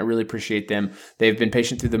patient. I really appreciate them. They've been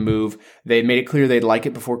patient through the move. They made it clear they'd like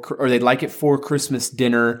it for Christmas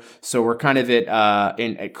dinner. So we're kind of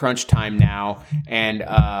at crunch time now,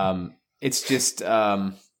 and it's just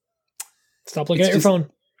stop looking at your phone.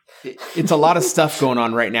 It's a lot of stuff going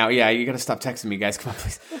on right now. Yeah, you got to stop texting me, guys. Come on,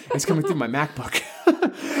 please. It's coming through my MacBook.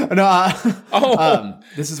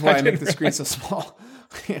 This is why I make the screen so small.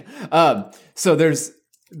 So there's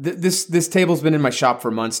this table's been in my shop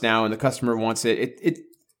for months now, and the customer wants it.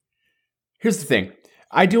 Here's the thing.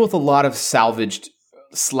 I deal with a lot of salvaged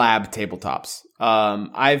slab tabletops.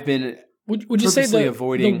 What Would you say purposely the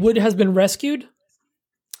avoiding wood has been rescued?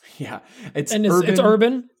 Yeah, it's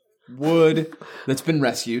urban wood that's been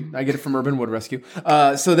rescued. I get it from Urban Wood Rescue.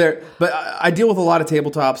 But I deal with a lot of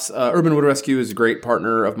tabletops. Urban Wood Rescue is a great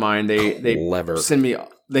partner of mine. They Clever. send me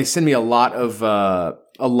a lot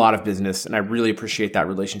of business, and I really appreciate that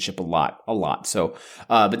relationship a lot. So,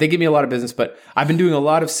 but they give me a lot of business. But I've been doing a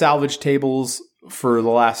lot of salvage tables for the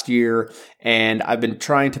last year, and I've been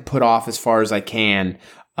trying to put off as far as I can.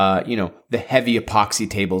 The heavy epoxy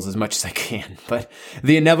tables as much as I can. But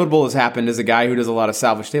the inevitable has happened. As a guy who does a lot of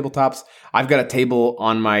salvage tabletops, I've got a table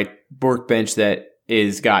on my workbench that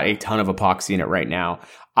is got a ton of epoxy in it right now.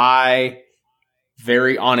 I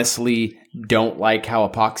very honestly don't like how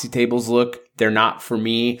epoxy tables look. They're not for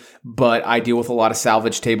me, but I deal with a lot of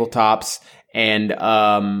salvage tabletops, and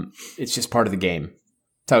it's just part of the game.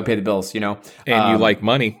 That's how I pay the bills, And you like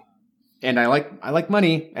money. And I like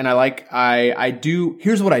money, and I do.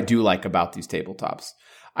 Here's what I do like about these tabletops.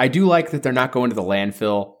 I do like that they're not going to the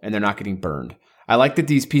landfill and they're not getting burned. I like that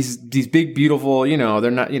these pieces, these big, beautiful,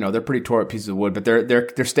 they're not, they're pretty tore up pieces of wood, but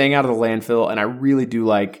they're staying out of the landfill. And I really do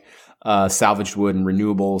like salvaged wood and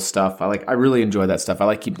renewable stuff. I really enjoy that stuff. I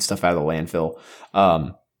like keeping stuff out of the landfill.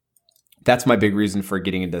 That's my big reason for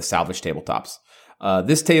getting into salvage tabletops.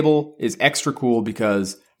 This table is extra cool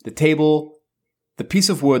because the piece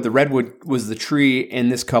of wood, the redwood, was the tree in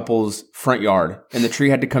this couple's front yard, and the tree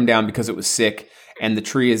had to come down because it was sick, and the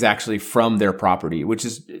tree is actually from their property, which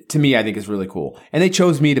is, to me, I think is really cool. And they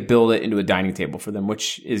chose me to build it into a dining table for them,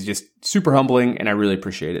 which is just super humbling, and I really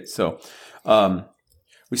appreciate it. So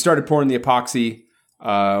we started pouring the epoxy.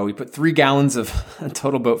 We put 3 gallons of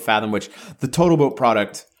Total Boat Fathom, which the Total Boat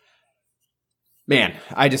product, man,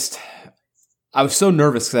 I was so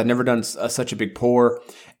nervous because I'd never done such a big pour.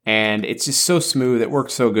 And it's just so smooth. It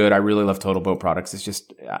works so good. I really love Total Boat products. It's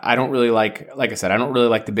just, I don't really like I said, I don't really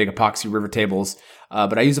like the big epoxy river tables,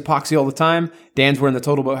 but I use epoxy all the time. Dan's wearing the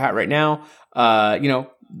Total Boat hat right now.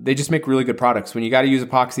 They just make really good products. When you got to use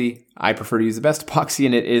epoxy, I prefer to use the best epoxy,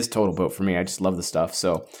 and it is Total Boat for me. I just love the stuff.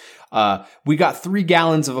 So, we got 3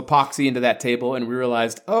 gallons of epoxy into that table, and we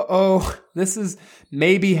realized, this is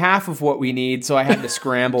maybe half of what we need. So I had to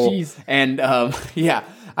scramble. And,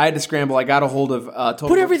 I had to scramble. I got a hold of Total Put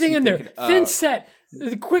Boat everything in there. Thin set.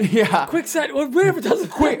 Quick set. Whatever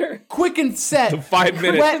doesn't matter. Quick and set. 5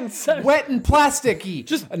 minutes. Wet and plasticky.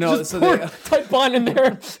 Just pour Type Bond in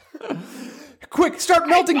there. Quick, start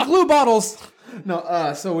melting glue bottles. No,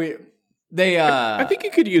 I think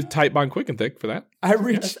you could use Type Bond Quick and Thick for that. I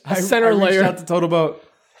reached layer out to Total Boat,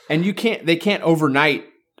 and they can't overnight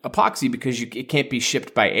epoxy because it can't be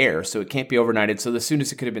shipped by air, so it can't be overnighted. So the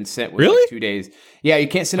soonest it could have been sent was like 2 days. Yeah, you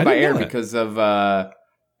can't send it by air because of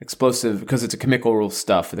explosive, because it's a chemical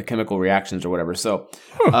stuff, the chemical reactions or whatever. So,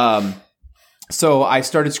 so I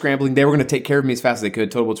started scrambling. They were going to take care of me as fast as they could.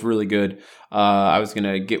 Total Boat's really good. I was going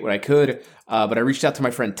to get what I could, but I reached out to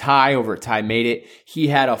my friend Ty over at Ty Made It. He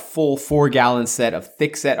had a full 4-gallon set of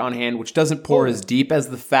thick set on hand, which doesn't pour as deep as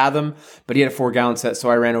the Fathom, but he had a 4-gallon set. So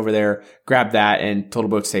I ran over there, grabbed that, and Total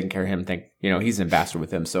Boat's taking care of him. He's an ambassador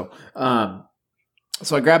with him. So,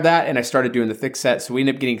 so I grabbed that and I started doing the thick set. So we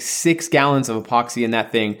ended up getting 6 gallons of epoxy in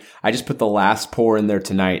that thing. I just put the last pour in there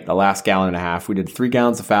tonight, the last gallon and a half. We did 3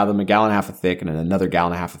 gallons of Fathom, 1.5 gallons of thick, and then another 1.5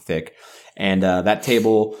 gallons of thick. And that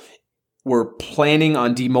table, we're planning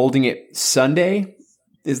on demolding it Sunday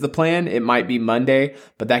is the plan. It might be Monday,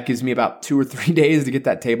 but that gives me about 2 or 3 days to get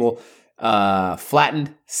that table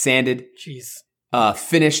flattened, sanded,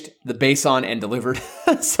 finished, the base on, and delivered.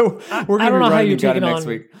 So we're going to be running and gunning next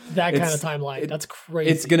week. That kind of timeline. That's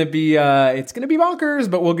crazy. It's gonna be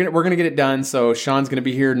bonkers, but we're gonna get it done. So Sean's gonna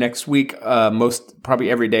be here next week,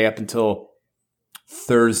 probably every day up until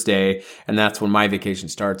Thursday, and that's when my vacation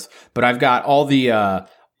starts. But I've got all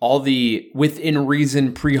the within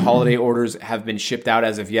reason pre-holiday orders have been shipped out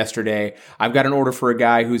as of yesterday. I've got an order for a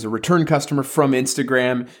guy who's a return customer from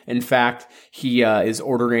Instagram. In fact, he is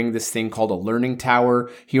ordering this thing called a learning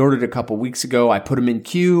tower. He ordered it a couple weeks ago. I put him in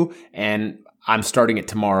queue, and I'm starting it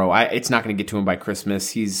tomorrow. It's not going to get to him by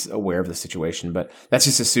Christmas. He's aware of the situation, but that's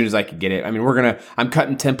just as soon as I can get it. I mean, I'm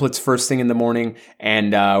cutting templates first thing in the morning,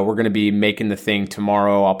 and we're going to be making the thing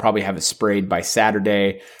tomorrow. I'll probably have it sprayed by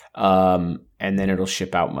Saturday, and then it'll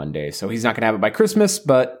ship out Monday. So he's not going to have it by Christmas,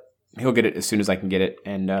 but he'll get it as soon as I can get it.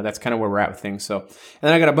 And that's kind of where we're at with things. So, and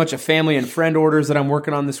then I got a bunch of family and friend orders that I'm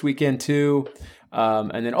working on this weekend too.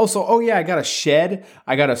 And then also, I got a shed.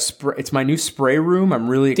 I got a spray. It's my new spray room. I'm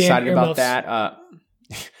really excited about that.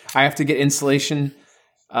 I have to get insulation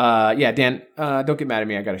Yeah, Dan, don't get mad at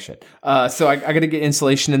me. I got a shit. So I got to get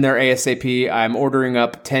insulation in there ASAP. I'm ordering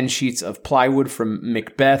up 10 sheets of plywood from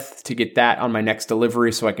Macbeth to get that on my next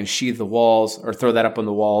delivery so I can sheathe the walls or throw that up on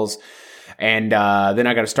the walls. And then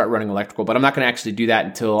I got to start running electrical. But I'm not going to actually do that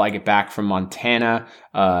until I get back from Montana.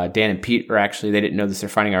 Dan and Pete are actually, they didn't know this. They're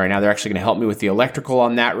finding out right now. They're actually going to help me with the electrical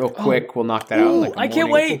on that real quick. We'll knock that out. In like I can't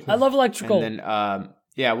wait. I love electrical. And then,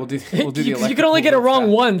 yeah, we'll do the electrical. You can only get it wrong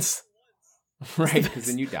once. Right, because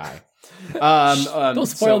then you die. Don't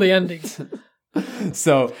spoil the endings.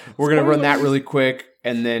 So we're going to run that really quick.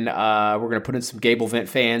 And then we're going to put in some Gable vent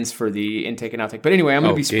fans for the intake and outtake. But anyway, I'm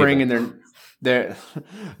going to be spraying in there. They're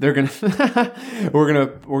gonna I'm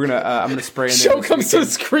gonna spray in there. Show comes to a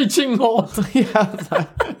screeching halt. Yeah,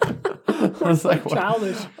 I was like, what?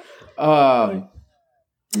 Childish.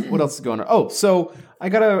 What else is going on? Oh, so I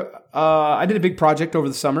did a big project over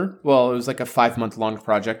the summer. Well, it was like a 5-month long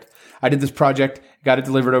project. I did this project, got it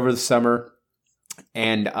delivered over the summer,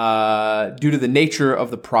 and due to the nature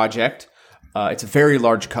of the project, it's a very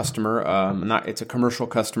large customer. It's a commercial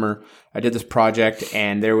customer. I did this project,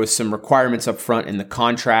 and there was some requirements up front in the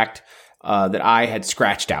contract that I had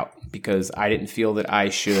scratched out because I didn't feel that I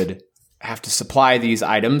should have to supply these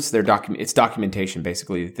items. It's documentation,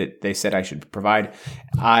 basically, that they said I should provide.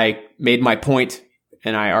 I made my point,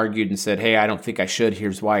 and I argued and said, hey, I don't think I should.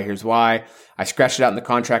 Here's why. Here's why. I scratched it out in the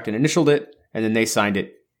contract and initialed it, and then they signed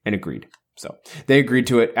it and agreed. So they agreed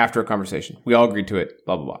to it after a conversation. We all agreed to it,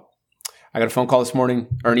 blah, blah, blah. I got a phone call this morning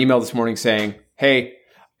or an email this morning saying, hey,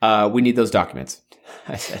 we need those documents.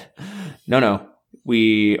 I said, no,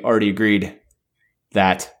 we already agreed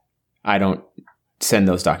that I don't send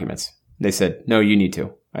those documents. They said, no, you need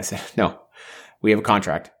to. I said, no, we have a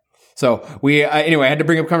contract. So anyway, I had to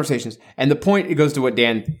bring up conversations. And the point, it goes to what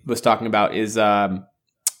Dan was talking about is dot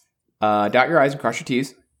your I's and cross your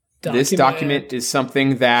T's. This document is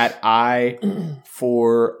something that I,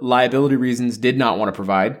 for liability reasons, did not want to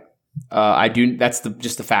provide. That's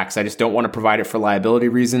just the facts. I just don't want to provide it for liability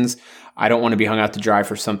reasons. I don't want to be hung out to dry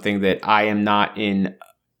for something that I am not in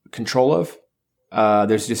control of.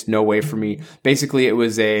 There's just no way for me. Basically, it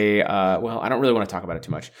was well, I don't really want to talk about it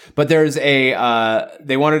too much, but there's they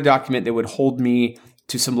wanted a document that would hold me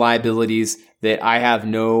to some liabilities that I have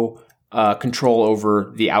no control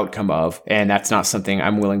over the outcome of. And that's not something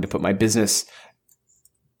I'm willing to put my business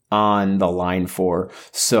on the line for.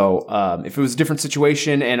 So if it was a different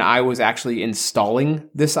situation and I was actually installing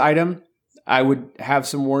this item, I would have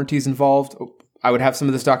some warranties involved. I would have some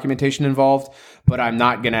of this documentation involved, but I'm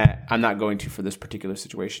not going to for this particular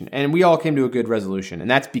situation. And we all came to a good resolution. And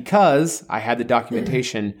that's because I had the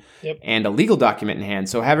documentation and a legal document in hand.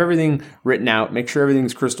 So have everything written out, make sure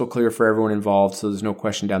everything's crystal clear for everyone involved so there's no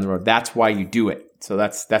question down the road. That's why you do it. So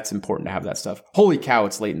that's important to have that stuff. Holy cow,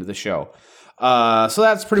 it's late into the show. So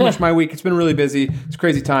that's pretty much my week. It's been really busy. It's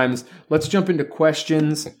crazy times. Let's jump into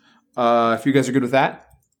questions. If you guys are good with that.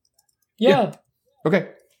 Yeah. Okay.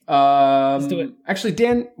 Let's do it. Actually,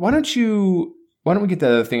 Dan, why don't we get the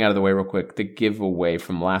other thing out of the way real quick? The giveaway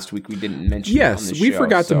from last week we didn't mention. Yes, on the we show,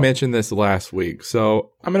 forgot to mention this last week.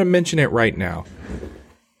 So I'm going to mention it right now.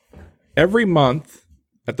 Every month,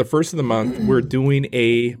 at the first of the month, we're doing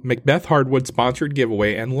a Macbeth Hardwood sponsored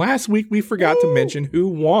giveaway. And last week we forgot to mention who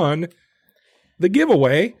won the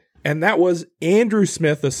giveaway, and that was Andrew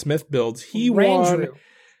Smith of Smith Builds. He won.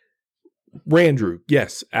 Randrew,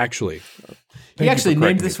 yes, actually. He actually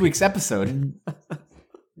named this week's episode.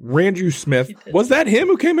 Randrew Smith. Was that him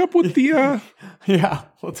who came up with the... Yeah,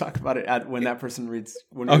 we'll talk about it when that person reads...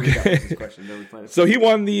 Okay. So he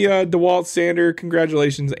won the DeWalt sander.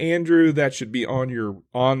 Congratulations, Andrew. That should be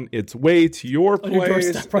on its way to your place. On your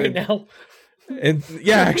doorstep right now. And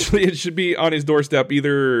yeah, actually, it should be on his doorstep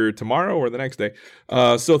either tomorrow or the next day.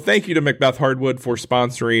 So thank you to Macbeth Hardwood for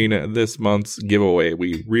sponsoring this month's giveaway.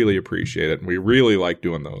 We really appreciate it. And we really like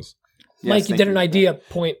doing those. Mike, you did an idea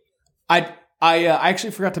point. I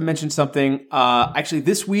actually forgot to mention something. Actually,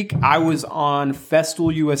 this week I was on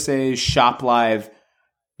Festool USA's Shop Live,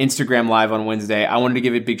 Instagram Live on Wednesday. I wanted to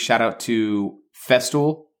give a big shout out to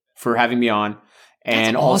Festool for having me on.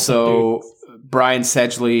 And also Brian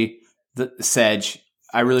Sedgley. Sedge.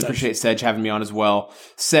 I really appreciate Sedge having me on as well.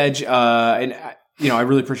 Sedge, and I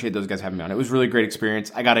really appreciate those guys having me on. It was a really great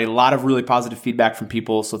experience. I got a lot of really positive feedback from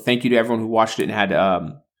people. So thank you to everyone who watched it and had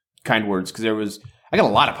kind words, because I got a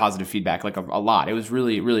lot of positive feedback, like a lot. It was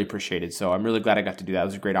really, really appreciated. So I'm really glad I got to do that. It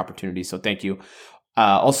was a great opportunity. So thank you.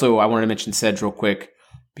 Also, I wanted to mention Sedge real quick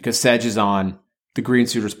because Sedge is on the Green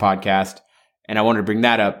Suiters podcast. And I wanted to bring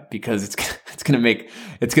that up because it's gonna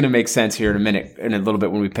make sense here in a little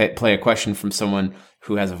bit when we play a question from someone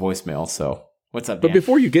who has a voicemail. So What's up, But Dan?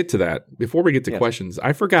 before we get to questions,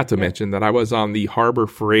 I forgot to mention that I was on the Harbor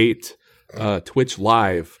Freight Twitch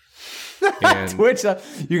Live. And Twitch,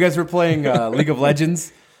 you guys were playing League of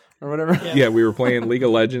Legends or whatever? yeah, we were playing League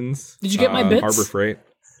of Legends. Did you get my bits? Harbor Freight.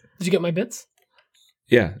 Did you get my bits?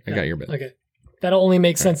 Yeah, I got your bit. Okay. That'll only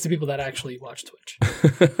make sense to people that actually watch Twitch.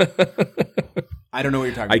 I don't know what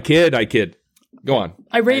you're talking I about. kid. Go on.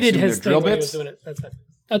 I rated assume his they're drill thing when he was bits? doing it. That's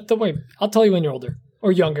fine. Don't worry. I'll tell you when you're older.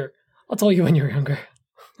 Or younger. I'll tell you when you're younger.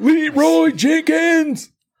 Leroy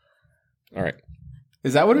Jenkins. All right.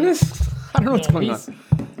 Is that what it is? I don't know what's going he's- on.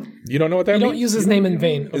 You don't know what that Don't means? use his name in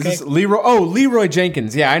vain, Is okay? this Leroy? Oh, Leroy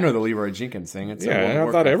Jenkins. Yeah, I know the Leroy Jenkins thing. It's Yeah,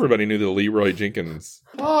 I thought everybody knew the Leroy Jenkins.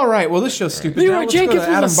 All right. Well, this show's stupid. Leroy Now let's go to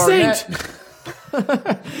Jenkins was a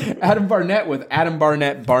Barnett. Adam Barnett with Adam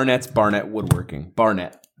Barnett, Barnett's Barnett Woodworking.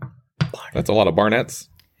 Barnett. That's a lot of Barnetts.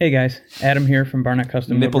 Hey guys, Adam here from Barnett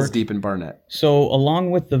Custom Nipples Woodwork. deep in Barnett. So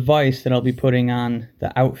along with the vise that I'll be putting on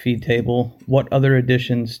the outfeed table, what other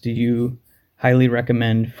additions do you highly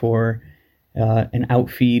recommend for an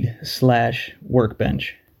outfeed /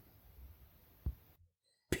 workbench?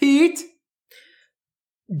 Pete?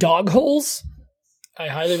 Dog holes. I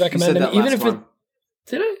highly recommend them. Even if it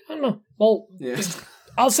did I don't know. Well, Yeah.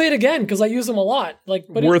 I'll say it again because I use them a lot. Like,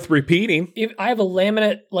 but Worth repeating. if I have a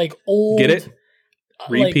laminate like old, Get it?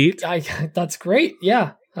 Repeat? That's great.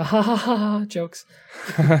 Yeah. Jokes.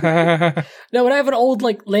 No, when I have an old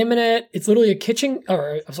like laminate, it's literally a kitchen,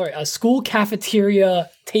 or I'm sorry, a school cafeteria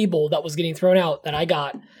table that was getting thrown out that I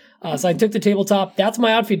got. So I took the tabletop. That's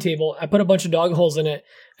my outfit table. I put a bunch of dog holes in it,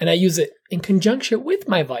 and I use it in conjunction with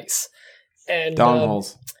my vise. And Dong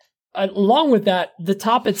holes. along with that, the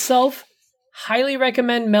top itself, highly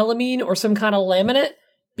recommend melamine or some kind of laminate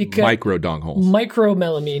because Micro dong holes. micro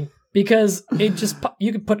melamine. Because it just,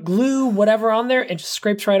 you could put glue, whatever on there, and just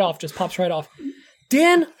scrapes right off, just pops right off.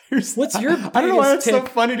 Dan, what's your biggest I don't know why that's so tip?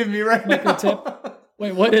 funny to me right Micro now. tip?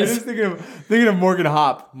 Wait, what I is? was thinking of Morgan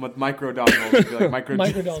Hop with micro dong holes. It'd be like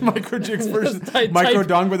Micro dong. micro jigs versus Type- micro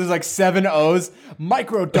dong, but there's like 7 O's.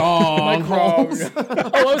 Micro dong holes.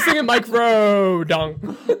 Oh, I was thinking micro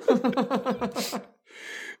dong.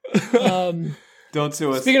 Don't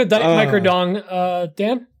sue us. Speaking of micro dong,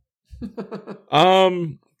 Dan?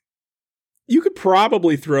 You could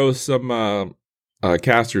probably throw some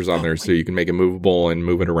casters on there so you can make it movable and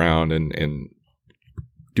move it around and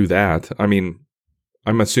do that. I mean,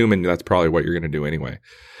 I'm assuming that's probably what you're going to do anyway.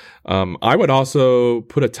 I would also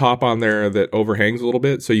put a top on there that overhangs a little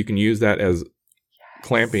bit so you can use that as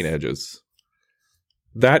clamping edges.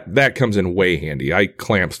 That comes in way handy. I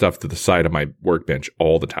clamp stuff to the side of my workbench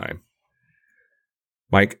all the time.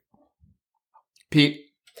 Mike? Pete.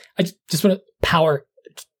 I just want to power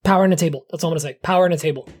in a table. That's all I'm going to say. Power in a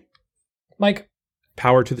table. Mike,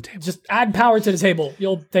 Power to the table. just add power to the table.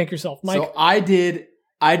 You'll thank yourself. Mike, So I did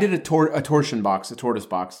a torsion box, a tortoise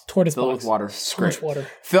box. tortoise filled box. with water. So much water.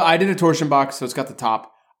 Phil, I did a torsion box, so it's got the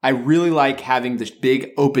top. I really like having this big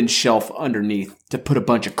open shelf underneath to put a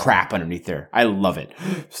bunch of crap underneath there. I love it.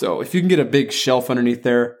 So if you can get a big shelf underneath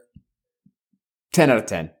there, 10 out of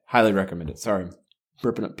 10. Highly recommend it. Sorry, I'm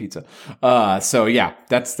ripping up pizza. So yeah,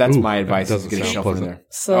 that's my advice. that Is doesn't get a sound shelf pleasant. under there.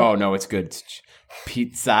 So- oh no, it's good.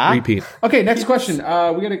 Pizza. Repeat. Okay, next question.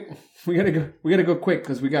 We gotta go quick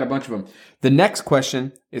because we got a bunch of them. The next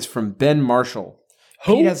question is from Ben Marshall.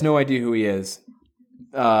 Who? He has no idea who he is.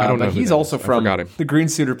 I don't know but who he's that also is. I from forgot him. the Green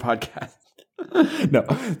Suitor podcast.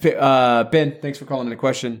 No, Ben, thanks for calling in a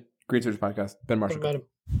question. Green Suitors podcast. Ben What Marshall. about him?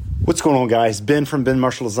 What's going on, guys? Ben from Ben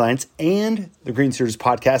Marshall Designs and the Green Suitors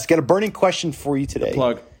podcast. Got a burning question for you today.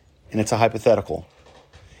 Plug. And it's a hypothetical.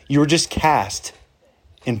 You were just cast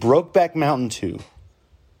in Brokeback Mountain 2.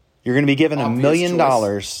 You're going to be given $1 Obvious million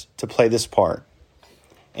choice. to play this part.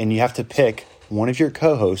 And you have to pick one of your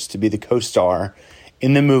co-hosts to be the co-star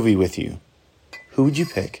in the movie with you. Who would you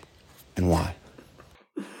pick and why?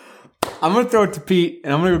 I'm gonna throw it to Pete,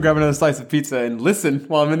 and I'm gonna go grab another slice of pizza and listen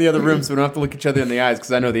while I'm in the other room, so we don't have to look each other in the eyes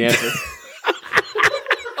because I know the answer.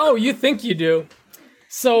 Oh, you think you do.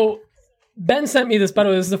 So Ben sent me this, by the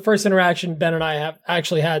way. This is the first interaction Ben and I have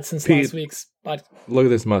actually had since Pete. last week's. But Look at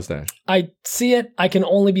this mustache. I see it. I can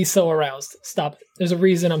only be so aroused. Stop it. There's a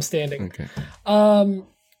reason I'm standing. Okay. Um,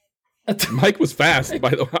 Mike was fast, by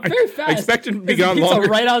the way. very fast. I expected to be There's a gone pizza longer.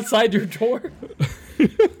 right outside your door.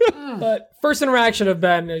 But first interaction of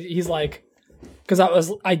Ben, he's like, because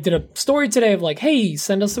I did a story today of like, hey,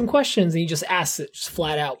 send us some questions, and he just asks it just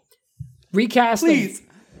flat out. Recast.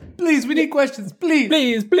 Please, we need questions. Please.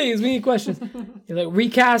 Please, we need questions. He's like,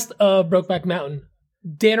 recast of Brokeback Mountain,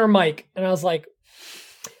 Dan or Mike? And I was like,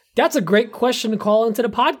 that's a great question to call into the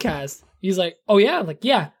podcast. He's like, oh yeah? I'm like,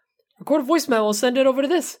 yeah. Record a voicemail, we'll send it over to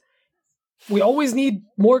this. we always need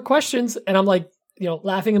more questions. And I'm like,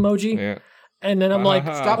 laughing emoji. Yeah. And then I'm like,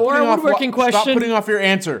 Stop or putting a woodworking off, Stop question. putting off your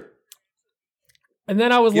answer. And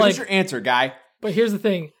then I was Give like, us your answer, guy. but here's the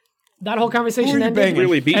thing. That whole Who conversation are you ended. banging?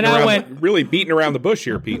 Really beating And I around. went- Really beating around the bush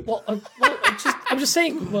here, Pete. Well, I'm just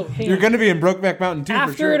saying. Well, hang You're on. going to be in Brokeback Mountain too, for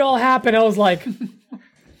After sure. it all happened, I was like,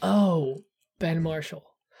 oh, Ben Marshall.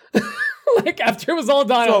 Like, after it was all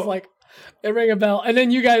done, I was like, it rang a bell. And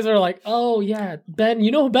then you guys are like, oh, yeah, Ben, you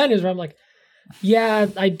know who Ben is? I'm like, yeah,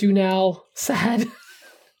 I do now. Sad.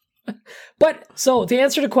 But, so, the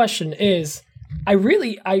answer to the question is, I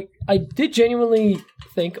did genuinely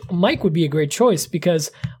think Mike would be a great choice because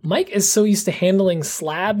Mike is so used to handling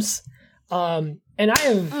slabs. And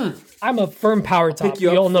I'm a firm power top.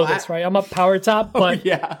 you You all up know flat. this, right? I'm a power top, but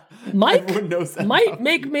Yeah. Mike Everyone knows that. might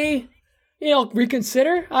make me,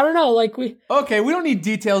 reconsider. I don't know. Like Okay, we don't need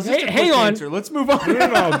details. Just Hey, a hang quick on. answer. Let's move on.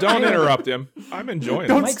 No, don't interrupt him. I'm enjoying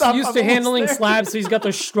Don't it. Mike's stop, used I'm to almost handling there. slabs, so he's got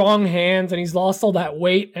those strong hands, and he's lost all that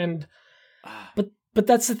weight. And but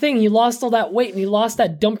that's the thing. He lost all that weight, and he lost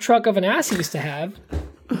that dump truck of an ass he used to have.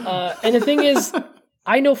 And the thing is,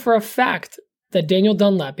 I know for a fact that Daniel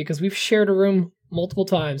Dunlap, because we've shared a room multiple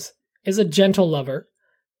times, is a gentle lover.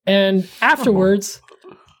 And afterwards,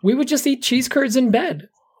 we would just eat cheese curds in bed,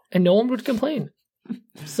 and no one would complain.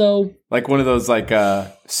 So Like one of those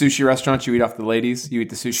sushi restaurants you eat off the ladies. You eat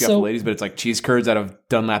the sushi off the ladies, but it's like cheese curds out of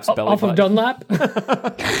Dunlap's belly off of button. Dunlap.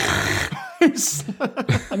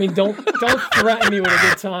 I mean, don't threaten me with a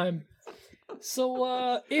good time.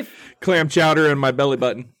 So if Clam chowder in my belly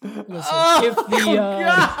button. if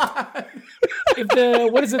the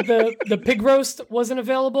what is it, the pig roast wasn't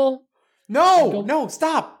available, No,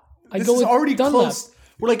 stop. This go is with already Dunlap. close.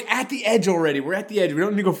 We're like at the edge already. We're at the edge. We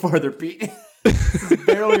don't need to go farther, Pete. This is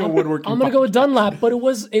barely a woodworking. I'm gonna go with Dunlap. But it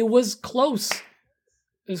was close.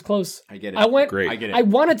 It was close. I get it. I went. Great. I get it. I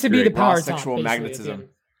wanted to be Great. the power Raw top. sexual basically, magnetism.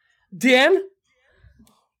 Dan,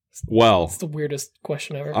 Well, it's the weirdest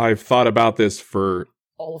question ever. I've thought about this for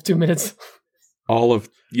All of 2 minutes. all of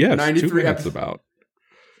 2 93 minutes about.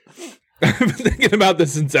 I've been thinking about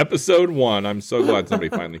this since episode 1. I'm so glad somebody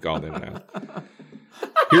finally called in and asked.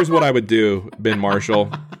 Here's what I would do, Ben Marshall.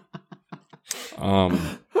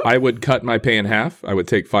 I would cut my pay in half. I would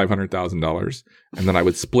take $500,000, and then I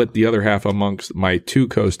would split the other half amongst my 2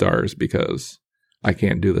 co-stars because I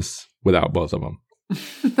can't do this without both of them.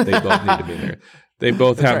 They both need to be there. They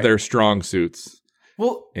both have right. their strong suits,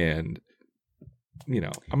 Well, and I'm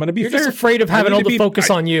going to be You're fair. just afraid of I having need all to the be- focus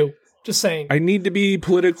on you. Just saying. I need to be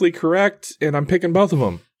politically correct, and I'm picking both of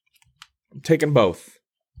them. I'm taking both.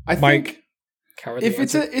 I Mike. think Cowardly if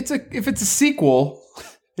it's answer. a sequel,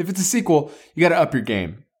 you got to up your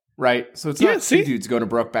game, right? So it's Yeah, not see? 2 dudes going to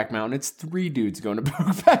Brokeback Mountain; it's 3 dudes going to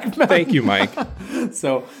Brokeback Mountain. Thank you, Mike.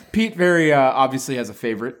 So Pete very obviously has a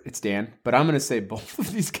favorite. It's Dan, but I'm going to say both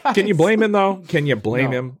of these guys. Can you blame him though? Can you blame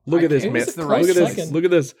No, him? Look I at this can't. man. It's the right Look at this. second. Look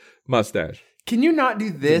at this mustache. Can you not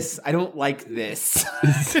do this? I don't like this.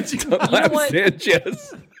 Could you not? Lab what?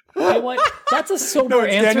 Sanchez. You know what? That's a sober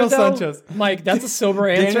it's answer, Daniel though. Sanchez. Mike, that's a sober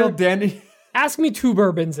answer. Danny. Ask me 2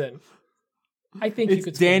 bourbons in. I think you It's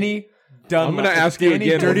could. Danny Dunlap. I'm gonna ask you Danny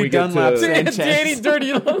again when Dirty we get Dunlap to- Sanchez. Danny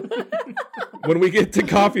Dirty. When we get to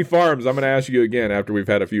Coffee Farms, I'm going to ask you again after we've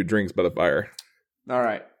had a few drinks by the fire. All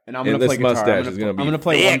right, and I'm And gonna play this guitar. mustache I'm is gonna be gonna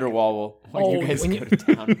play thick. Wonderwall while Oh, you guys when go to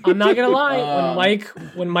town. I'm not gonna lie.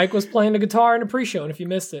 When Mike was playing the guitar in the pre-show, and if you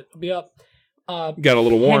missed it, it'll be up. Got a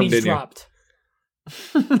little warm, Pennies didn't dropped.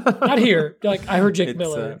 Not here. Like I heard Jake It's,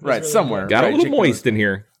 Miller. was right, really somewhere. you? Got Right, a little Jake moist in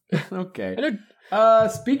here. Okay. good. I know-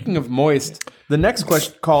 Speaking of moist, the next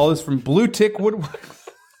call is from Blue Tick Woodworks.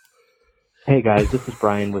 Hey guys, this is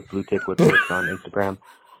Brian with Blue Tick Woodworks on Instagram.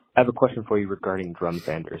 I have a question for you regarding drum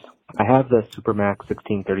sanders. I have the Supermax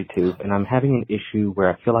 1632, and I'm having an issue where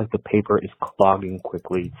I feel like the paper is clogging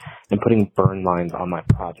quickly and putting burn lines on my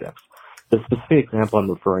projects. The specific example I'm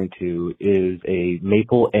referring to is a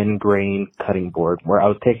maple end grain cutting board where I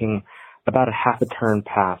was taking about a half a turn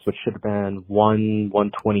pass, which should have been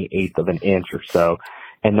 1/128th of an inch or so.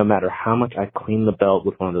 And no matter how much I cleaned the belt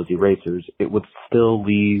with one of those erasers, it would still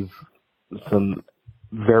leave some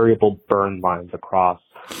variable burn lines across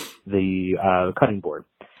the cutting board.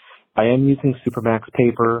 I am using Supermax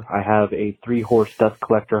paper. I have a 3-horse dust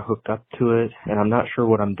collector hooked up to it, and I'm not sure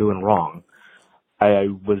what I'm doing wrong. I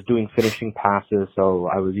was doing finishing passes, so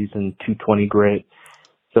I was using 220 grit.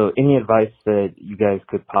 So any advice that you guys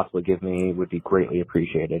could possibly give me would be greatly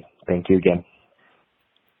appreciated. Thank you again.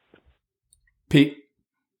 Pete.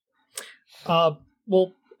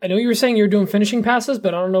 Well, I know you were saying you were doing finishing passes,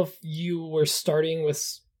 but I don't know if you were starting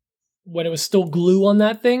with when it was still glue on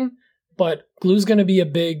that thing. But glue's going to be a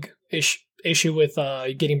big issue with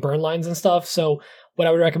getting burn lines and stuff. So what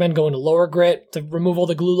I would recommend, going to lower grit to remove all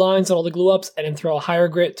the glue lines and all the glue ups, and then throw a higher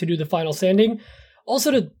grit to do the final sanding.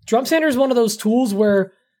 Also, the drum sander is one of those tools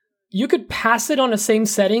where you could pass it on the same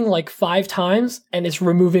setting like 5 times and it's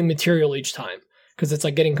removing material each time because it's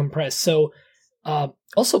like getting compressed. So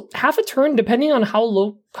also half a turn, depending on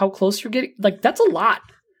how close you're getting, like that's a lot.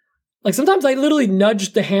 Like sometimes I literally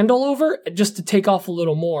nudge the handle over just to take off a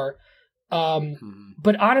little more.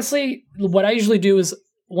 But honestly, what I usually do is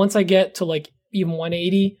once I get to like even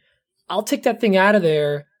 180, I'll take that thing out of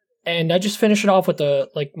there and I just finish it off with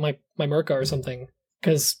my Mirka or something.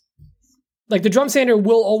 Cause like the drum sander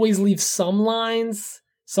will always leave some lines.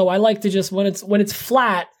 So I like to just, when it's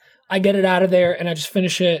flat, I get it out of there and I just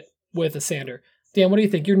finish it with a sander. Dan, what do you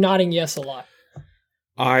think? You're nodding yes a lot.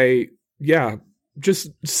 Just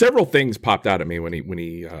several things popped out at me when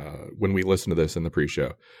we listened to this in the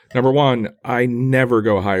pre-show. Number one, I never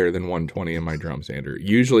go higher than 120 in my drum sander.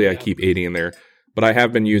 Usually I keep 80 in there, but I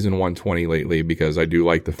have been using 120 lately because I do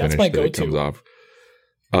like the finish that it comes off.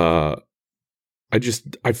 I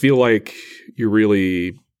feel like you're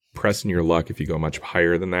really pressing your luck if you go much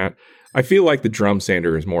higher than that. I feel like the drum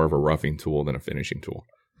sander is more of a roughing tool than a finishing tool.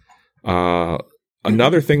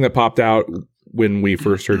 Another thing that popped out when we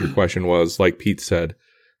first heard your question was, like Pete said,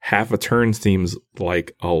 half a turn seems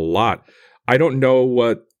like a lot. I don't know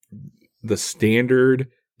what the standard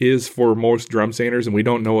is for most drum sanders, and we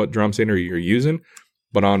don't know what drum sander you're using,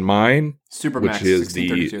 but on mine, Supermax, which is the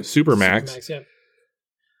Supermax, yeah,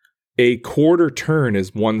 a quarter turn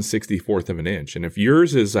is 1/64th of an inch. And if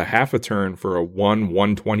yours is a half a turn for a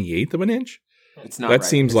 1/128th of an inch, it's not that right.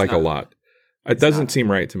 seems like a lot. It doesn't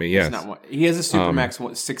seem right to me. Yes, he has a Supermax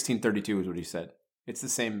 1632 is what he said. It's the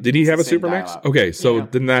same. Did he have a Supermax? Okay, so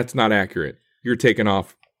then that's not accurate. You're taking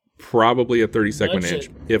off probably a 32nd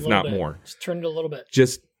inch, if not more. Just turn it a little bit.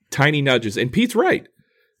 Just tiny nudges. And Pete's right.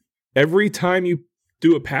 Every time you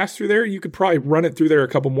do a pass through there, you could probably run it through there a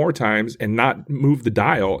couple more times and not move the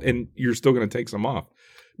dial, and you're still going to take some off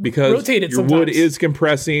because your wood is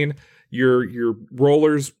compressing. Your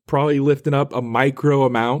roller's probably lifting up a micro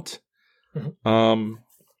amount. Mm-hmm.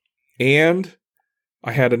 And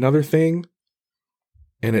I had another thing,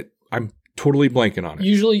 and I'm totally blanking on it.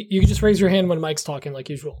 Usually, you can just raise your hand when Mike's talking, like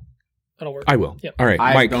usual. That'll work. I will. Yep. All right,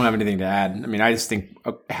 I Mike. don't have anything to add. I mean, I just think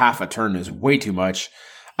half a turn is way too much.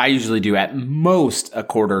 I usually do at most a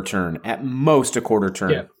quarter turn. Yeah.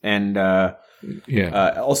 And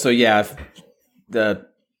also,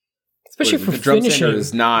 especially for the drum sander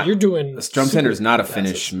is not. You're doing the drum sander is not a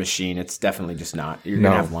finish machine. It's definitely just not. You're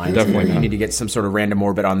gonna have lines. Definitely you need to get some sort of random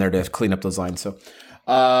orbit on there to clean up those lines. So,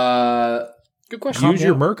 good question. Use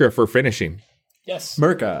your Mirka for finishing. Yes,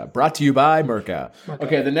 Mirka, brought to you by Mirka.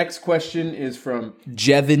 Okay, the next question is from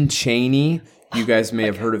Jevin Chaney. You guys may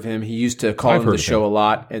have heard of him. He used to call into the show a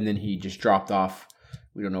lot, and then he just dropped off.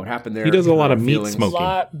 We don't know what happened there. He does a lot of meat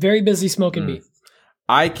smoking. Very busy smoking meat.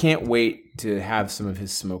 I can't wait to have some of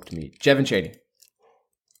his smoked meat. Jevin Chaney.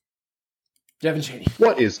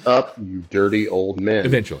 What is up, you dirty old men?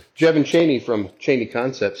 Eventually. Jevin Chaney from Chaney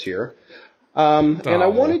Concepts here. And I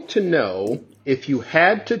wanted to know if you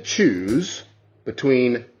had to choose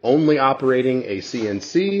between only operating a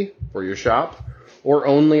CNC for your shop or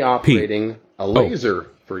only operating a laser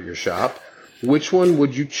for your shop, which one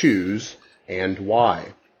would you choose and why?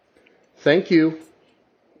 Thank you.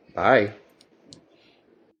 Bye.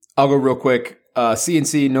 I'll go real quick.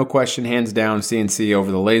 CNC, no question, hands down, CNC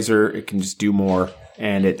over the laser. It can just do more,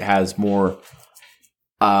 and it has more.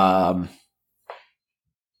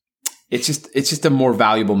 It's just a more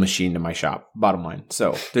valuable machine to my shop. Bottom line.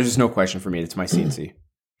 So there's just no question for me. It's my CNC.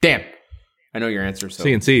 Dan, I know your answer. So.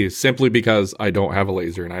 CNC, simply because I don't have a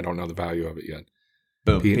laser and I don't know the value of it yet.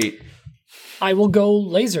 Boom, Pete. I will go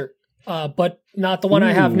laser, but not the one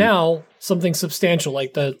I have now. Something substantial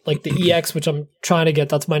like the EX, which I'm trying to get.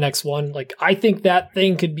 That's my next one. Like, I think that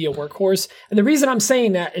thing could be a workhorse. And the reason I'm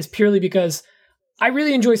saying that is purely because I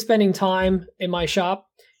really enjoy spending time in my shop.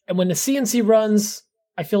 And when the CNC runs,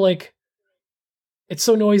 I feel like it's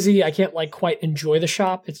so noisy. I can't like quite enjoy the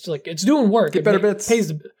shop. It's like, it's doing work. Get better bits.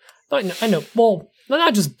 Pays I know. Well,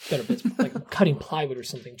 not just better bits, like cutting plywood or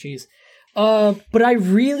something. Jeez. But I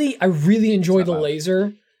really enjoy the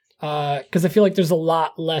laser. Cause I feel like there's a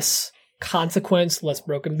lot less consequence, less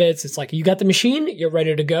broken bits. It's like you got the machine, you're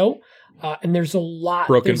ready to go. And there's a lot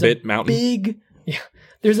there's a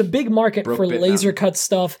big market for laser cut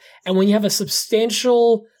stuff. And when you have a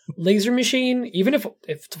substantial laser machine, even if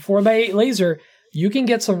it's a 4x8 laser, you can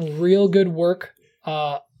get some real good work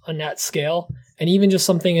on on that scale. And even just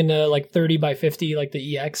something in the like 30 by 50, like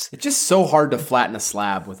the EX. It's just so hard to flatten a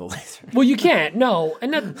slab with a laser. Well, you can't, no.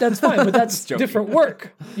 And that's fine, but that's different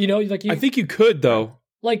work. You know, like I think you could, though.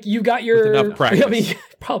 Like you got your... With enough practice. I mean, you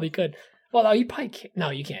probably could. Well, no, you probably can't. No,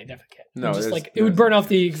 you can't. Definitely can't. No, just like it would burn off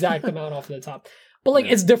the exact amount off the top. But like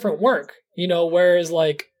it's different work, you know, whereas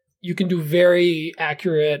like you can do very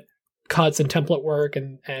accurate cuts and template work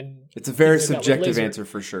and it's a very things like that with subjective laser. answer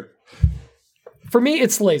for sure. For me,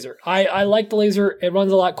 it's laser. I like the laser. It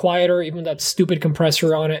runs a lot quieter, even with that stupid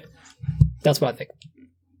compressor on it. That's what I think.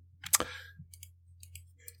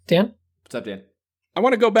 Dan? What's up, Dan? I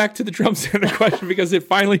want to go back to the drum sander question because it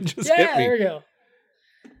finally just hit Yeah, me. there we go.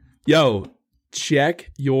 Yo,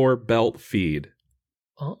 check your belt feed.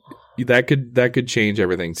 Oh. That could change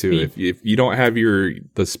everything too. If you don't have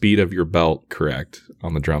the speed of your belt correct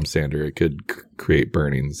on the drum sander, it could create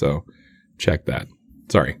burning. So check that.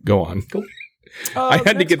 Sorry, go on. Cool. I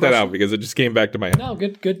had to get that question. out because it just came back to my head. No,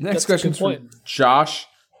 good. Next That's a question good point. from Josh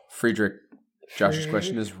Friedrich. Josh's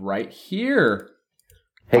question is right here.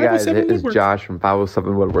 Hey guys, 507 it is Woodworks. Josh from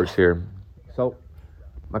 507 Woodworks here. So,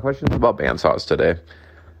 my question is about bandsaws today.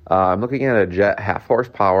 I'm looking at a Jet half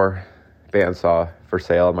horsepower bandsaw for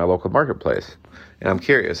sale in my local marketplace. And I'm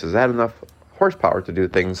curious, is that enough horsepower to do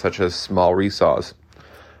things such as small resaws?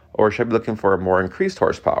 Or should I be looking for a more increased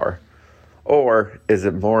horsepower? Or is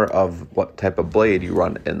it more of what type of blade you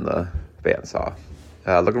run in the bandsaw?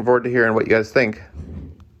 Looking forward to hearing what you guys think.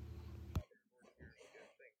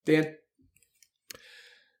 Dan?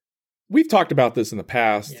 We've talked about this in the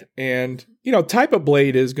past, and type of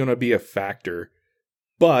blade is going to be a factor.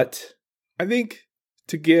 But I think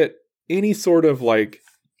to get any sort of like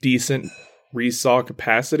decent resaw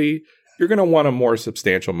capacity, you're going to want a more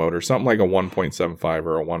substantial motor, something like a 1.75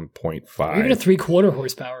 or a 1.5. Even a 3/4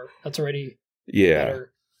 horsepower. That's already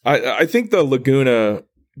better. I think the Laguna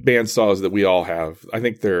bandsaws that we all have, I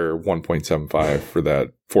think they're 1.75 for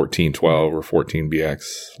that 1412 or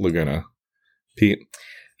 14BX Laguna. Pete?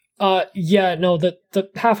 The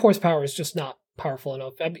half horsepower is just not powerful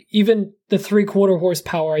enough. I mean, even the 3/4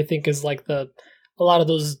 horsepower, I think, is like a lot of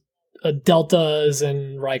those Deltas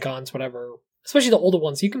and Rikons, whatever. Especially the older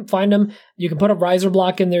ones. You can find them. You can put a riser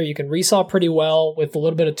block in there. You can resaw pretty well with a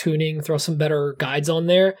little bit of tuning. Throw some better guides on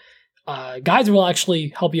there. Guides will actually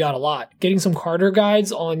help you out a lot. Getting some Carter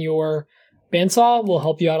guides on your bandsaw will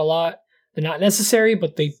help you out a lot. They're not necessary,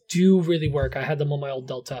 but they do really work. I had them on my old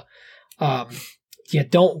Delta.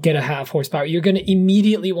 Don't get a half horsepower. You're going to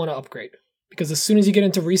immediately want to upgrade. Because as soon as you get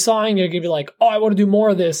into resawing, you're going to be like, oh, I want to do more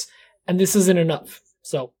of this, and this isn't enough.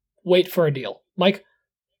 So wait for a deal. Mike?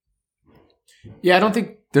 Yeah, I don't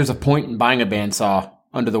think there's a point in buying a bandsaw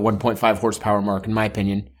under the 1.5 horsepower mark, in my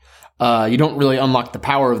opinion. You don't really unlock the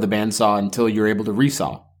power of the bandsaw until you're able to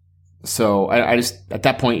resaw. So I just, at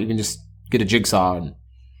that point, you can just get a jigsaw, and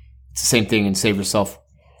it's the same thing, and save yourself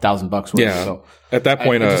 $1,000 worth. Yeah. So At that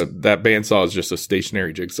point, that bandsaw is just a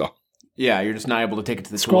stationary jigsaw. yeah, you're just not able to take it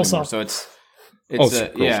to the Scroll tool anymore. saw. So it's Scroll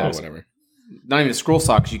saw, whatever. not even a scroll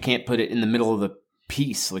saw, because you can't put it in the middle of the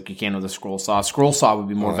piece like you can with a scroll saw. A scroll saw would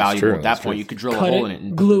be more Oh, that's valuable true, at that that's point. true. You could drill Cut a hole it, in it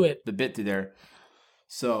and glue put it. the bit through there.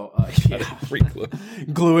 So Free glue.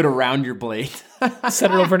 glue it around your blade.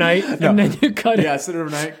 Set it overnight, and then you cut it. Yeah, sit it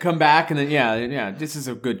overnight, come back, and then yeah. This is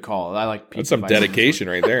a good call. I like That's some advice. dedication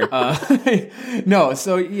right there. No,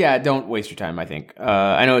 so yeah, don't waste your time. I think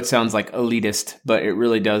I know it sounds like elitist, but it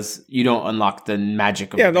really does. You don't unlock the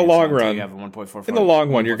magic of Yeah, in the bandsaw long until run. You have a 1.45. In the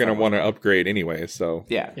long one, you're going to want to upgrade anyway. So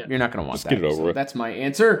Yeah, you're not going to want Just that. get it over So with. That's my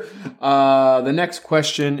answer. The next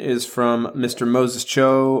question is from Mr. Moses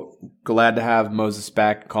Cho. Glad to have Moses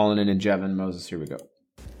back, calling in Jevon. Moses, here we go.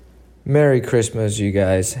 Merry Christmas, you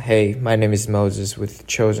guys. Hey, my name is Moses with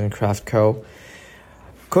Chosen Craft Co.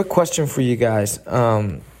 Quick question for you guys.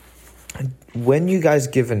 When you guys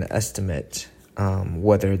give an estimate,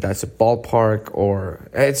 whether that's a ballpark or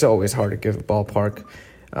it's always hard to give a ballpark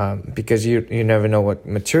because you never know what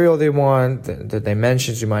material they want, the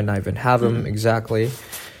dimensions, you might not even have them exactly.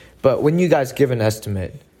 But when you guys give an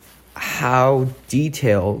estimate, how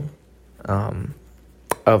detailed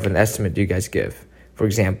of an estimate do you guys give? For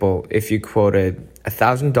example, if you quoted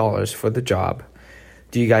 $1,000 for the job,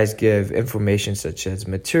 do you guys give information such as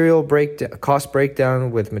material breakdown, cost breakdown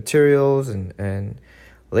with materials and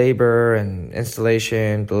labor and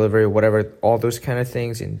installation, delivery, whatever, all those kind of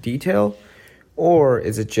things in detail? Or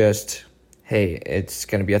is it just, hey, it's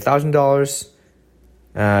going to be $1,000,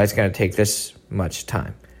 it's going to take this much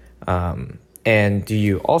time? And do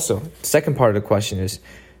you also, second part of the question is,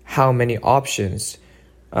 how many options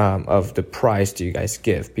of the price do you guys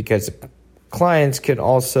give? Because clients can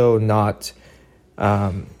also not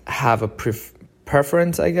have a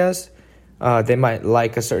preference, I guess. They might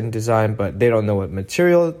like a certain design, but they don't know what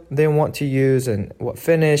material they want to use and what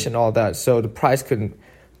finish and all that. So the price could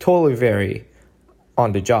totally vary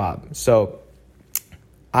on the job. So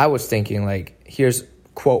I was thinking, like, here's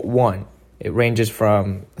quote 1. It ranges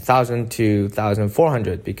from 1,000 to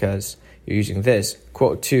 1,400 because you're using this.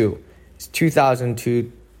 Quote 2 is 2,000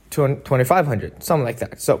 to 2,500, something like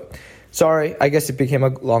that. So sorry, I guess it became a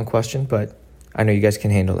long question, but I know you guys can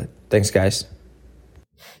handle it. Thanks, guys.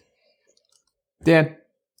 Dan?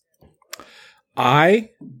 I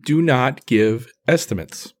do not give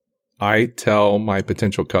estimates. I tell my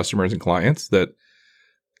potential customers and clients that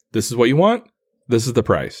this is what you want, this is the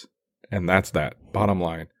price, and that's that, bottom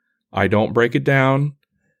line. I don't break it down.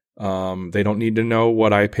 They don't need to know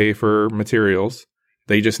what I pay for materials.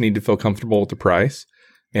 They just need to feel comfortable with the price,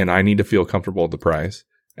 and I need to feel comfortable with the price,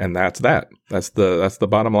 and that's that. That's the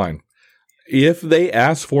bottom line. If they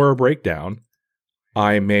ask for a breakdown,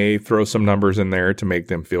 I may throw some numbers in there to make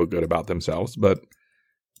them feel good about themselves, but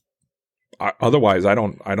otherwise, I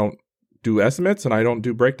don't do estimates and I don't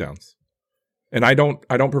do breakdowns, and I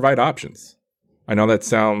don't provide options. I know that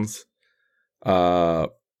sounds,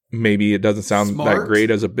 maybe it doesn't sound Smart. that great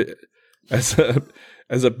as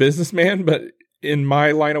a businessman, but in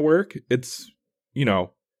my line of work, it's, the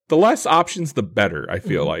less options, the better. I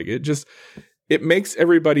feel like it makes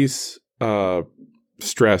everybody's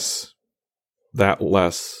stress that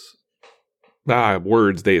less.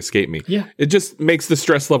 Words, they escape me. Yeah. It just makes the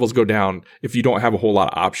stress levels go down if you don't have a whole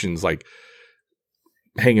lot of options like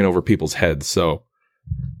hanging over people's heads. So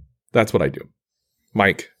that's what I do.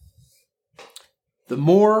 Mike. The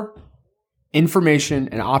more information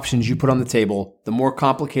and options you put on the table, the more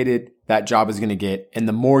complicated that job is going to get, and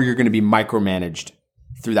the more you're going to be micromanaged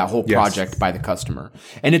through that whole project by the customer.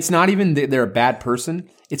 And it's not even that they're a bad person.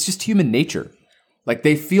 It's just human nature. Like,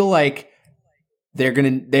 they feel like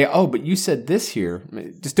but you said this here.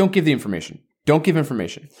 Just don't give the information. Don't give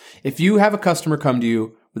information. If you have a customer come to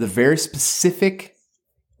you with a very specific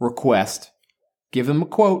request, give them a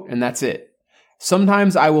quote, and that's it.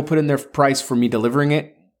 Sometimes I will put in their price for me delivering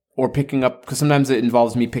it or picking up, because sometimes it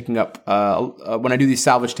involves me picking up. When I do these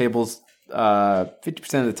salvage tables,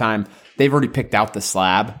 50% of the time, they've already picked out the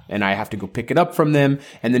slab, and I have to go pick it up from them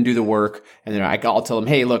and then do the work. And then I'll tell them,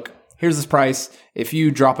 hey, look, here's this price. If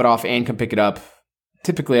you drop it off and come pick it up,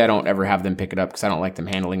 typically I don't ever have them pick it up because I don't like them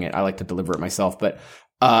handling it. I like to deliver it myself. But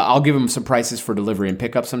I'll give them some prices for delivery and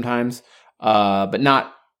pickup sometimes, but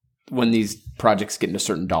not when these projects get into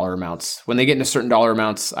certain dollar amounts. When they get into certain dollar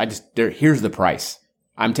amounts, here's the price.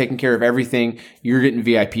 I'm taking care of everything. You're getting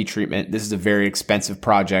VIP treatment. This is a very expensive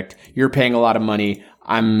project. You're paying a lot of money.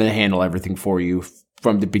 I'm going to handle everything for you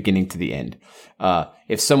from the beginning to the end.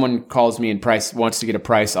 If someone calls me and wants to get a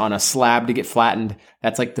price on a slab to get flattened,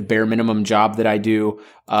 that's like the bare minimum job that I do.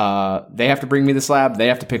 They have to bring me the slab. They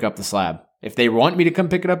have to pick up the slab. If they want me to come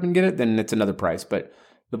pick it up and get it, then it's another price. But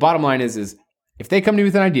the bottom line is if they come to me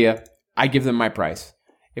with an idea, I give them my price.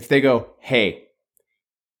 If they go, hey,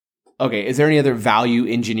 okay, is there any other value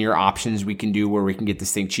engineer options we can do where we can get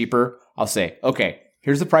this thing cheaper? I'll say, okay,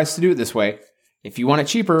 here's the price to do it this way. If you want it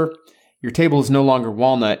cheaper, your table is no longer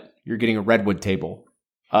walnut. You're getting a redwood table.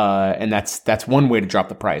 And that's one way to drop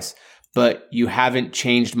the price. But you haven't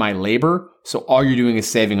changed my labor, so all you're doing is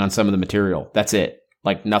saving on some of the material. That's it.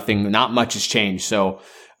 Like not much has changed. So,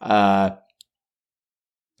 and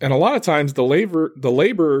a lot of times the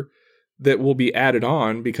labor that will be added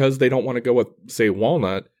on because they don't want to go with, say,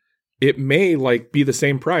 walnut, it may like be the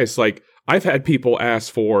same price. Like, I've had people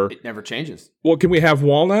ask for, it never changes. Well, can we have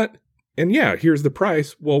walnut? And yeah, here's the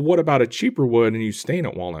price. Well, what about a cheaper wood and you stain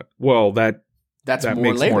at walnut? Well, that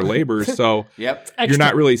makes more labor. So yep. You're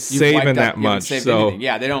not really saving that much. So anything.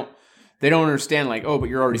 Yeah, they don't understand like, oh, but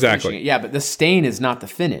you're already finishing it. Yeah, but the stain is not the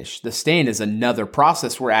finish. The stain is another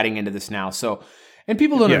process we're adding into this now. So, and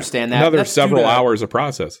people don't understand that. Another several hours of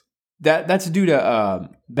process. That's due to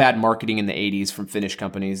bad marketing in the 80s from finish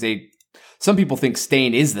companies. Some people think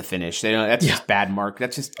stain is the finish. They don't. That's just bad mark.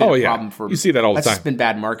 That's just been a problem for. You see that all the time. That's just been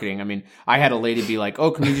bad marketing. I mean, I had a lady be like, "Oh,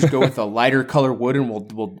 can we just go with a lighter color wood and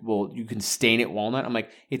we'll you can stain it walnut?" I'm like,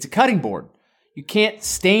 "It's a cutting board. You can't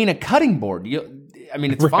stain a cutting board.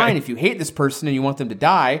 It's fine if you hate this person and you want them to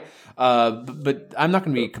die, but I'm not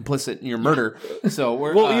going to be complicit in your murder."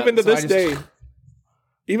 So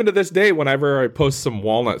even to this day, whenever I post some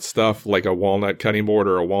walnut stuff, like a walnut cutting board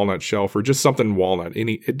or a walnut shelf or just something walnut,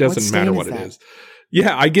 it doesn't matter what it is.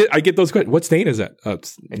 Yeah, I get those questions. What stain is that?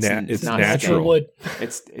 It's natural wood.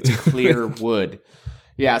 It's clear wood.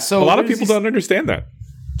 Yeah, so a lot of people don't understand that.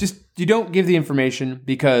 Just you don't give the information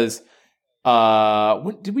because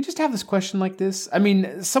did we just have this question like this? I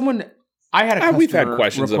mean, someone I had a customer we've had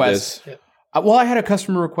questions request. of this. Well, I had a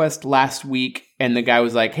customer request last week, and the guy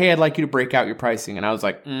was like, "Hey, I'd like you to break out your pricing," and I was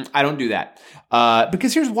like, "I don't do that,"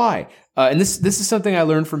 because here's why. And this is something I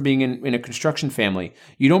learned from being in a construction family.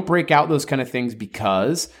 You don't break out those kind of things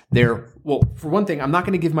because for one thing, I'm not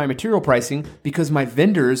going to give my material pricing because my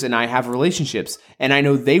vendors and I have relationships, and I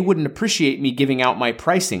know they wouldn't appreciate me giving out my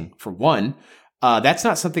pricing. For one, that's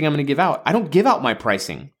not something I'm going to give out. I don't give out my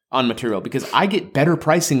pricing on material because I get better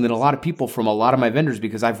pricing than a lot of people from a lot of my vendors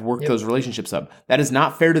because I've worked those relationships up. That is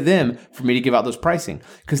not fair to them for me to give out those pricing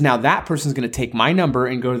because now that person's going to take my number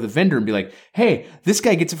and go to the vendor and be like, hey, this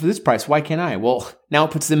guy gets it for this price. Why can't I? Well, now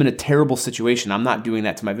it puts them in a terrible situation. I'm not doing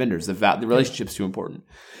that to my vendors. The relationship's too important.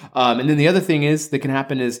 And then the other thing that can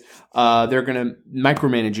happen is they're going to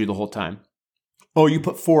micromanage you the whole time. Oh, you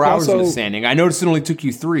put 4 hours into sanding. I noticed it only took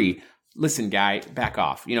you 3. Listen, guy, back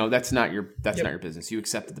off. That's not your not your business. You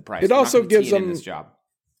accepted the price. It also gives them this job.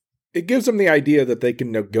 It gives them the idea that they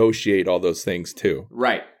can negotiate all those things too,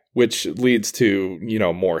 right? Which leads to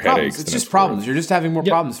more headaches. It's just problems. You're just having more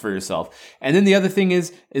problems for yourself. And then the other thing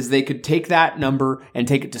is they could take that number and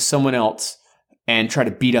take it to someone else and try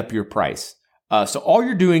to beat up your price. So all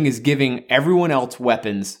you're doing is giving everyone else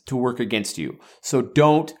weapons to work against you. So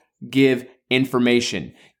don't give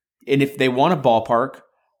information. And if they want a ballpark,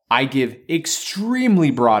 I give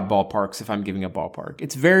extremely broad ballparks if I'm giving a ballpark.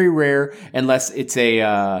 It's very rare unless it's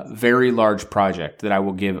a very large project that I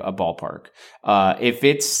will give a ballpark. If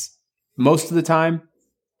it's most of the time,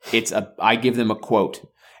 I give them a quote.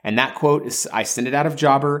 And that quote is I send it out of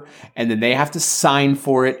Jobber and then they have to sign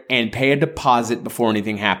for it and pay a deposit before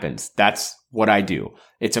anything happens. That's what I do.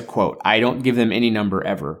 It's a quote. I don't give them any number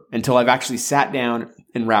ever until I've actually sat down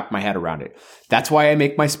and wrapped my head around it. That's why I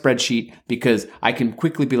make my spreadsheet because I can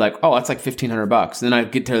quickly be like, oh, that's like $1,500. And then I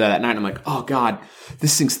get to that night and I'm like, oh God,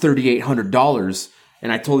 this thing's $3,800.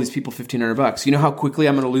 And I told these people $1,500. You know how quickly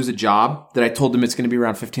I'm going to lose a job that I told them it's going to be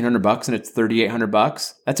around $1,500 and it's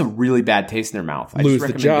 $3,800? That's a really bad taste in their mouth. I lose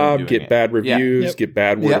the job, get bad reviews, get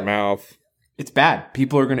bad word of mouth. It's bad.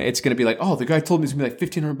 It's going to be like, oh, the guy told me it's going to be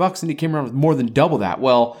like $1,500 and he came around with more than double that.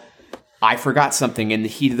 Well, I forgot something in the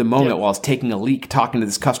heat of the moment while I was taking a leak, talking to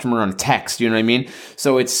this customer on a text. You know what I mean?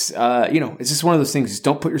 So it's, it's just one of those things. Just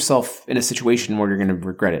don't put yourself in a situation where you're going to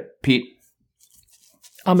regret it. Pete?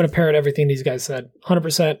 I'm going to parrot everything these guys said.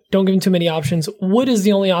 100%. Don't give them too many options. Wood is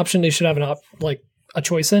the only option they should have a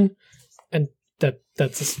choice in. And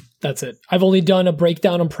that's it. I've only done a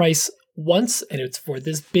breakdown on price once, and it's for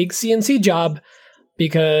this big CNC job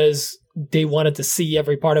because they wanted to see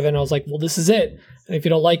every part of it. And I was like, well, this is it. And if you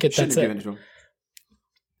don't like it, that's it.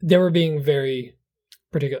 They were being very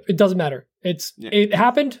particular. It doesn't matter. It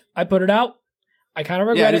happened. I put it out. I kind of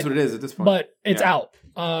regret it. Yeah, it is what it is at this point. But it's out.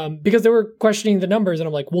 Because they were questioning the numbers, and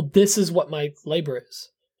I'm like, well, this is what my labor is.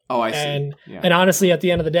 Oh, I see. And honestly, at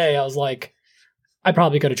the end of the day, I was like, I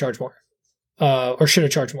probably could have charged more. Or should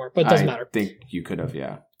have charged more, but it doesn't matter. I think you could have,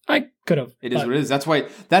 yeah. I could have. It is what it is. That's why,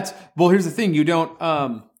 here's the thing. You don't,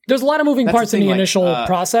 there's a lot of moving parts in the initial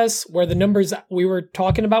process where the numbers we were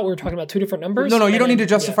talking about two different numbers. No, you don't need to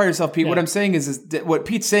justify yourself, Pete. Yeah. What I'm saying is what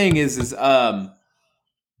Pete's saying is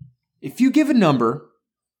if you give a number,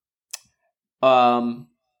 and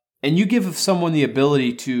you give someone the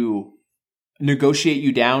ability to negotiate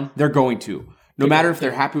you down, they're going to. No matter if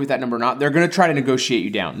they're happy with that number or not, they're going to try to negotiate you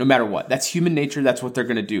down, no matter what. That's human nature. That's what they're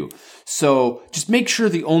going to do. So just make sure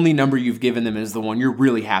the only number you've given them is the one you're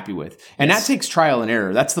really happy with. And that takes trial and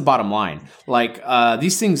error. That's the bottom line. Like,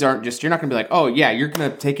 these things aren't just, you're not going to be like, oh yeah, you're going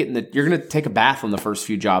to take it you're going to take a bath on the first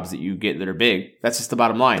few jobs that you get that are big. That's just the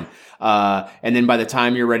bottom line. And then by the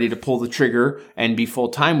time you're ready to pull the trigger and be full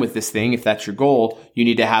time with this thing, if that's your goal, you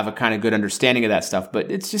need to have a kind of good understanding of that stuff. But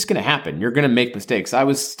it's just going to happen. You're going to make mistakes. I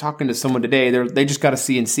was talking to someone today. They just got a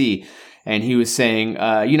CNC, and he was saying,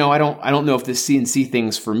 I don't know if this CNC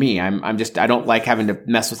thing's for me. I don't like having to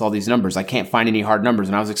mess with all these numbers. I can't find any hard numbers.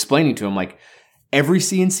 And I was explaining to him, like, every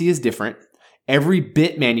CNC is different. Every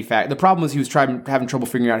bit manufacturer. The problem was he was having trouble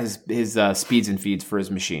figuring out his speeds and feeds for his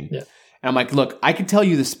machine. Yeah. And I'm like, look, I can tell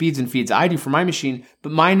you the speeds and feeds I do for my machine,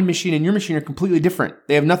 but my machine and your machine are completely different.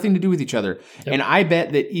 They have nothing to do with each other. Yep. And I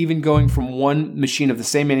bet that even going from one machine of the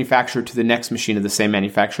same manufacturer to the next machine of the same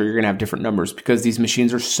manufacturer, you're going to have different numbers because these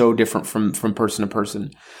machines are so different from person to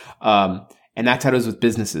person. And that's how it is with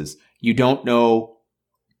businesses. You don't know.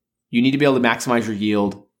 You need to be able to maximize your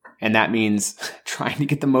yield. And that means trying to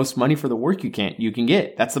get the most money for the work you can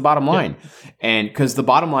get. That's the bottom line. Yeah. And because the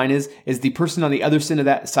bottom line is the person on the other side of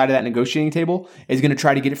that negotiating table is going to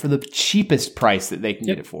try to get it for the cheapest price that they can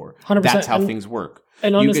get it for. 100%. That's how things work.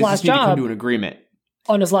 And on this last job, need to come to an agreement.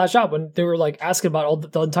 On this last job, when they were like asking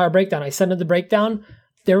about the entire breakdown, I sent them the breakdown.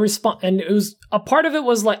 their response, and it was a part of it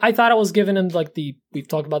was like, I thought I was giving them like we've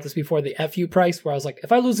talked about this before, the FU price, where I was like,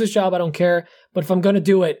 if I lose this job, I don't care, but if I'm going to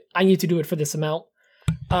do it, I need to do it for this amount.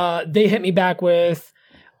 They hit me back with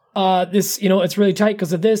this, it's really tight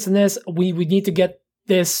because of this and this. We need to get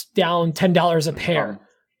this down $10 a pair.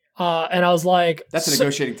 And I was like, that's a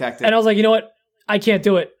negotiating tactic. And I was like, you know what? I can't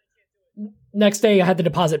do it. Next day, I had the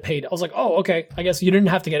deposit paid. I was like, oh, okay. I guess you didn't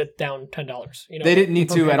have to get it down $10. They didn't need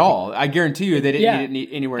to at all. I guarantee you they didn't need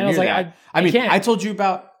it anywhere near that. I told you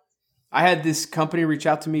about, I had this company reach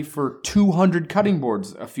out to me for 200 cutting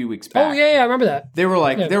boards a few weeks back. Oh, yeah, I remember that. They were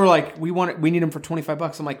like, we need them for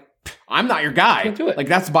 $25. I'm like, I'm not your guy. Can't do it. Like,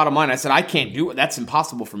 that's the bottom line. I said, I can't do it. That's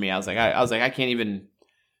impossible for me. I was like, I can't even.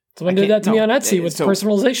 Someone did that to me on Etsy with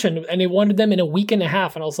personalization, and they wanted them in a week and a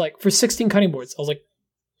half. And I was like, for 16 cutting boards, I was like,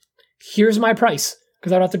 here's my price,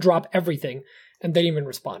 because I'd have to drop everything. And they didn't even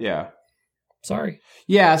respond. Yeah. Sorry.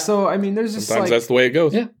 Yeah, so, I mean, there's just sometimes that's the way it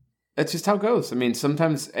goes. Yeah. That's just how it goes. I mean,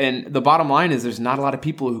 sometimes, and the bottom line is there's not a lot of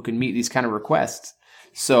people who can meet these kind of requests.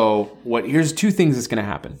 So here's two things that's going to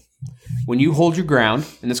happen. When you hold your ground,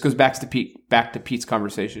 and this goes back to Pete's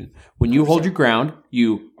conversation, when you hold your ground,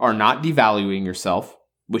 you are not devaluing yourself,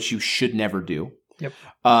 which you should never do.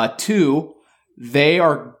 Yep. Two, they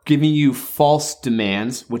are giving you false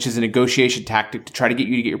demands, which is a negotiation tactic to try to get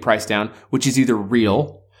you to get your price down, which is either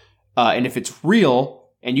real, and if it's real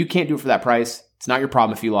and you can't do it for that price, it's not your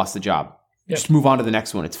problem if you lost the job. Yep. Just move on to the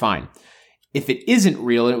next one. It's fine. If it isn't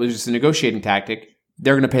real and it was just a negotiating tactic,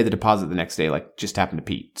 they're going to pay the deposit the next day, like just happened to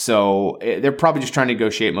Pete. So they're probably just trying to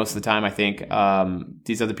negotiate most of the time, I think.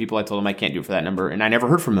 These other people, I told them I can't do it for that number, and I never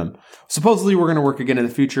heard from them. Supposedly, we're going to work again in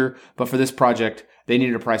the future, but for this project, they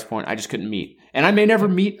needed a price point I just couldn't meet. And I may never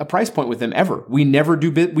meet a price point with them ever. We may never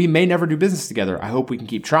do business together. I hope we can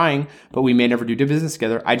keep trying, but we may never do business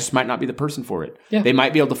together. I just might not be the person for it. Yeah. They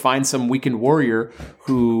might be able to find some weekend warrior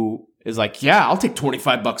who is like, yeah, I'll take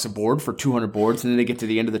 $25 a board for 200 boards. And then they get to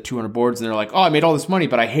the end of the 200 boards and they're like, oh, I made all this money,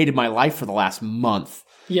 but I hated my life for the last month.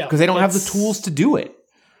 Yeah. Because they don't have the tools to do it.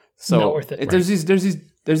 So not worth it. There's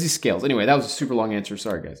these scales. Anyway, that was a super long answer.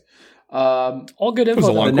 Sorry, guys. All good info. It was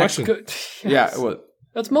a long question. Yeah, it was.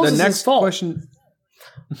 That's Moses' the next fault. question.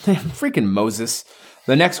 Freaking Moses.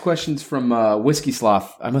 The next question's from Whiskey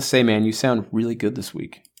Sloth. I must say, man, you sound really good this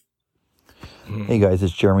week. Hey guys,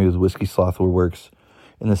 it's Jeremy with Whiskey Sloth Woodworks.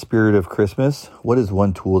 In the spirit of Christmas, what is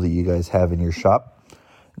one tool that you guys have in your shop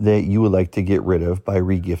that you would like to get rid of by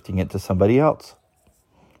regifting it to somebody else?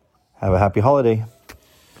 Have a happy holiday.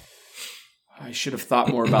 I should have thought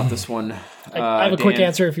more about this one. I have a quick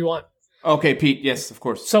answer if you want. Okay, Pete. Yes, of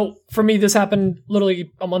course. So for me, this happened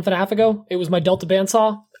literally a month and a half ago. It was my Delta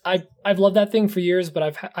bandsaw. I've loved that thing for years,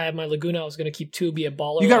 but I have my Laguna. I was going to keep two, be a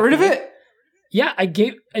baller. You got rid of it? Yeah,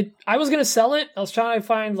 I was going to sell it. I was trying to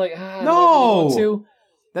find no.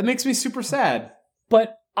 That makes me super sad.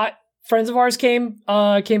 But friends of ours came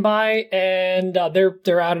by, and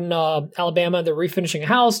they're out in Alabama. They're refinishing a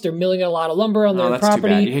house. They're milling a lot of lumber on their property. Too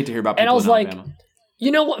bad. You hate to hear about people and I was in like, Alabama.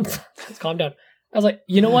 you know what? Let's calm down. I was like,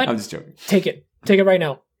 you know what? I'm just joking. Take it right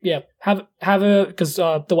now. Yeah, have a because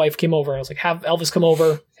the wife came over. I was like, have Elvis come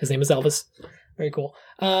over. His name is Elvis. Very cool.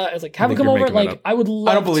 I was like, have him come over. Like, I would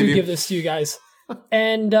love to give this to you guys.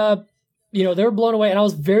 And they were blown away, and I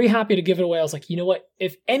was very happy to give it away. I was like, you know what?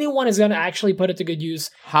 If anyone is going to actually put it to good use,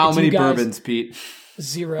 how many bourbons, Pete?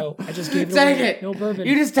 0. I just gave it Take away. it. No bourbon.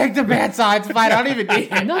 You just take the bandsaw. It's fine. I don't even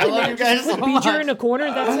need it. Nothing, I love man. you guys Just so put much. Beecher in a corner.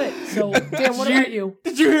 That's it. So, Dan, what about you?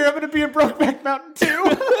 Did you hear I'm going to be in Brokeback Mountain too?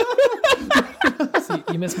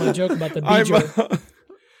 See, you missed my joke about the Beecher.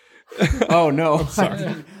 Oh no! I'm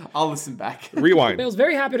sorry. I'll listen back. Rewind. I was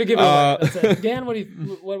very happy to give it away. That's it. Dan,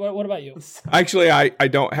 what about you? Actually, I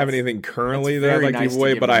don't have anything currently that I'd like to give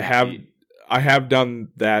away, but I have done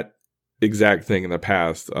that exact thing in the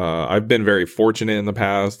past. I've been very fortunate in the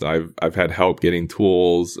past. I've had help getting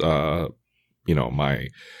tools. My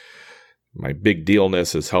big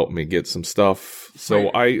dealness has helped me get some stuff. So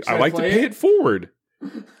I like to pay it forward. I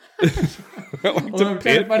like to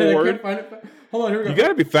pay it forward. Hold on, here we go. You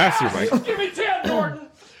gotta be faster, Mike. Give me 10, Gordon.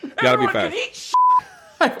 Gotta be Everyone fast.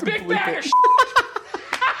 can eat big bag of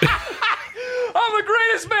I'm the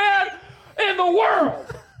greatest man in the world.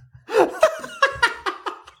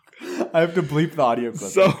 I have to bleep the audio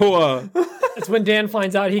clip. So, it's when Dan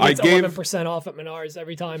finds out he gets 11% off at Menards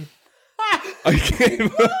every time.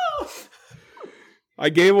 I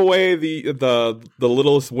gave away the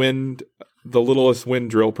littlest wind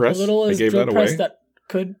drill press. The littlest I gave drill that press away. that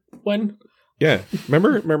could win. Yeah,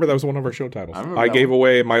 remember that was one of our show titles. I gave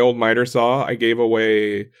away my old miter saw. I gave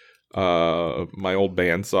away my old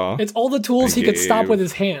band saw. It's all the tools he could stop with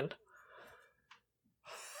his hand.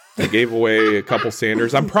 I gave away a couple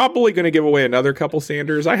sanders. I'm probably going to give away another couple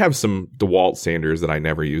sanders. I have some DeWalt sanders that I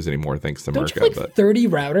never use anymore, thanks to Don't Mirka. you have But 30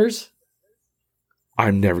 routers?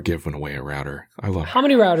 I'm never giving away a router. I love. How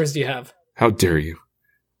many routers do you have? How dare you?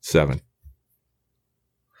 7.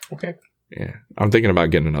 Okay. Yeah, I'm thinking about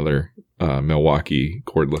getting another Milwaukee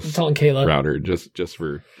cordless I'm telling Kayla. router just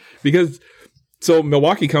for because. So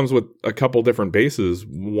Milwaukee comes with a couple different bases.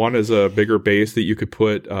 One is a bigger base that you could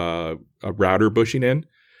put a router bushing in.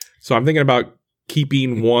 So I'm thinking about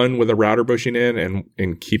keeping one with a router bushing in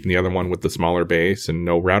and keeping the other one with the smaller base and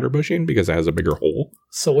no router bushing because it has a bigger hole.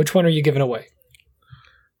 So which one are you giving away?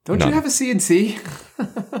 Don't None. you have a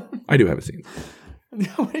CNC? I do have a CNC.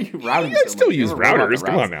 What are you routing? You guys still use routers.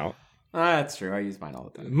 Come on now. That's true. I use mine all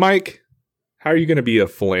the time. Mike, how are you going to be a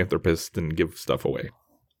philanthropist and give stuff away?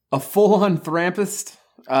 A full-on therapist?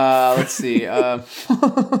 Let's see. A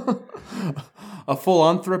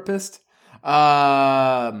full-on therapist?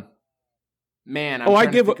 Man, I'm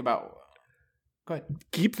trying to think about... Go ahead.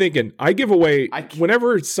 Keep thinking. I give away...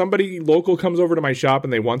 Whenever somebody local comes over to my shop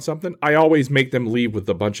and they want something, I always make them leave with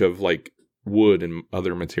a bunch of, like, wood and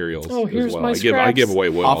other materials here's as well. my I scraps. give away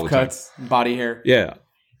wood all the time. Offcuts, body hair. Yeah.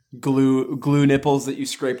 Glue nipples that you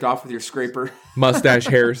scraped off with your scraper. Mustache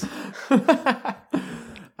hairs.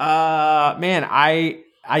 Man, I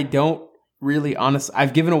don't really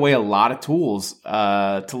I've given away a lot of tools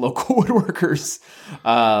to local woodworkers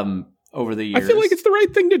over the years. I feel like it's the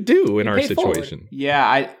right thing to do in our pay forward. situation.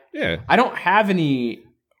 Yeah, I don't have any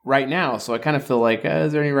right now, so I kind of feel like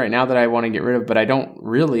is there any right now that I want to get rid of? But I don't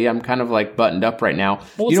really. I'm kind of like buttoned up right now.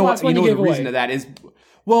 Well, you know what's what? the last one You know you what the gave reason away? of that is.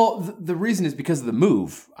 Well, the reason is because of the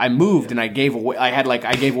move. I moved and I gave away.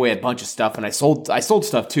 I gave away a bunch of stuff, and I sold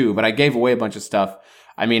stuff too. But I gave away a bunch of stuff.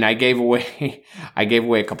 I mean, I gave away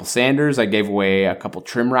a couple sanders. I gave away a couple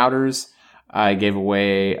trim routers. I gave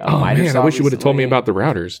away. A miter Man, saw I wish you would have told me recently. about the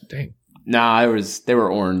routers. Dang. Nah, they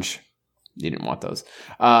were orange. You didn't want those.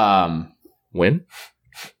 When?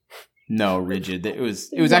 No, rigid. It was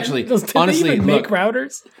When? actually Did they honestly even look, make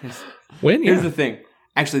routers? When? Here's Yeah. the thing.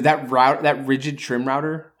 Actually, that rigid trim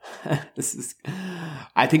router.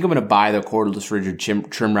 I think I'm gonna buy the cordless rigid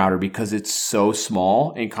trim router because it's so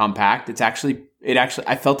small and compact. It actually.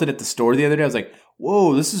 I felt it at the store the other day. I was like,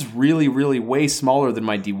 "Whoa, this is really, really way smaller than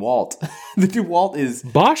my DeWalt." The DeWalt is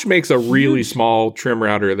Bosch makes a really small trim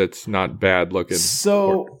router that's not bad looking.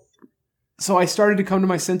 so. I started to come to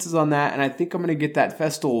my senses on that, and I think I'm gonna get that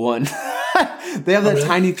Festool one. They have that really?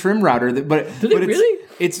 tiny trim router, but really?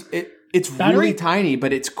 It's Battery? really tiny,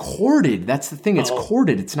 but it's corded. That's the thing. It's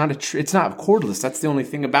corded. It's not it's not cordless. That's the only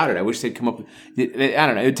thing about it. I wish they'd come up with, I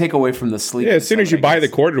don't know. It would take away from the sleek. Yeah, as soon as you buy the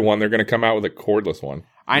corded one, they're going to come out with a cordless one.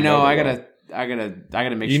 I know. they I will.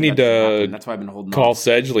 gotta make You sure need that doesn't to happen. That's why I've been holding Call off.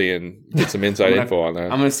 Sedgley and get some inside info on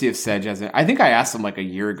that. I'm gonna see if Sedge has it. I think I asked him like a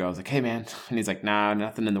year ago. I was like, "Hey man," and he's like, "Nah,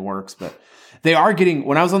 nothing in the works." But they are getting.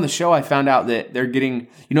 When I was on the show, I found out that they're getting,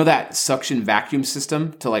 that suction vacuum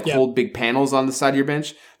system to hold big panels on the side of your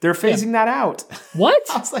bench. They're phasing that out. What?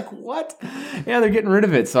 I was like, "What?" Yeah, they're getting rid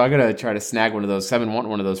of it. So I gotta try to snag one of those. I haven't wanted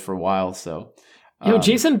one of those for a while. So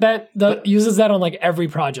Jason Bent uses that on like every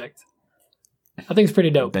project. I think it's pretty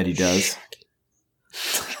dope. bet he does.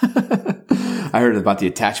 I heard about the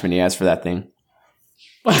attachment he has for that thing.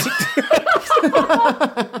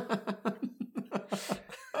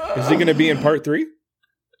 Is he going to be in part 3?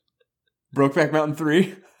 Brokeback Mountain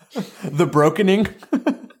 3, The Brokening,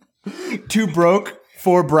 2 broke,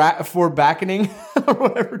 4 backening, or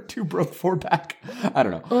whatever. 2 broke, 4 back. I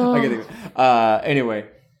don't know. I get it. Anyway,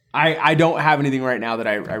 I don't have anything right now that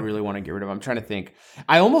I really want to get rid of. I'm trying to think.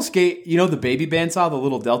 I almost gave, the baby bandsaw, the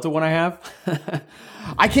little Delta one I have.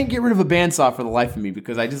 I can't get rid of a bandsaw for the life of me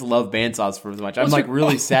because I just love bandsaws for as much. I'm like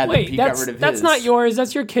really sad that Pete got rid of his. That's not yours.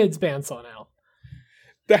 That's your kid's bandsaw now.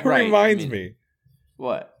 That Right, reminds me.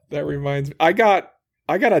 What? That reminds me. I got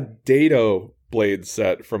a Dado blade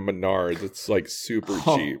set from Menards. It's like super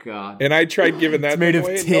cheap. Oh God! And I tried giving that It's made of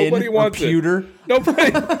away. tin Nobody or wants pewter. it.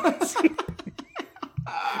 Nobody wants it.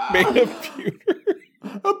 Made of pewter.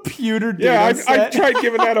 A pewter. Yeah, Dado I've set. tried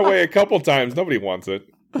giving that away a couple times. Nobody wants it.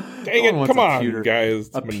 Dang it! one wants Come a on, pewter. guys.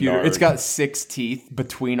 It's A pewter. Menards. It's got 6 teeth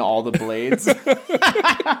between all the blades. It's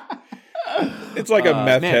like a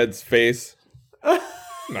meth man. head's face.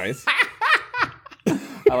 Nice.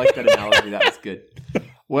 I like that analogy. That was good.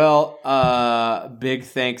 Well, big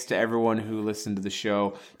thanks to everyone who listened to the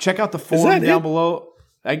show. Check out the forum down below.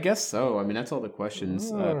 I guess so. I mean, that's all the questions.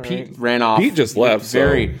 Pete ran off. Pete just left.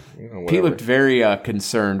 Pete whatever. looked very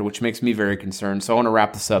concerned, which makes me very concerned. So I want to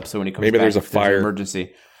wrap this up. So when he comes Maybe back, there's a if an fire.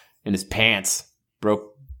 emergency in his pants.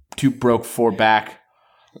 2 broke, 4 back.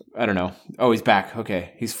 I don't know. Oh, he's back.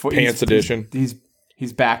 Okay, he's Pants edition. He's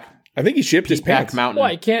He's back. I think he shipped his Back pants. Mountain. Why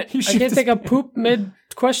I can't take a poop mid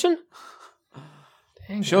question?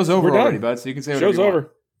 Show's over We're done. already, bud. So you can say whatever Show's you want.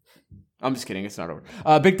 over. I'm just kidding. It's not over.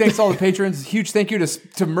 Big thanks to all the patrons. Huge thank you to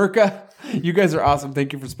Merca. You guys are awesome.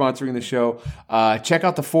 Thank you for sponsoring the show. Check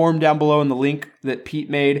out the form down below in the link that Pete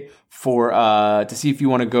made for to see if you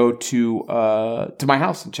want to go to my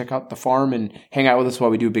house and check out the farm and hang out with us while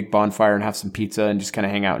we do a big bonfire and have some pizza and just kind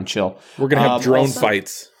of hang out and chill. We're gonna have drone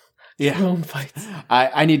fights. Yeah, drone fights.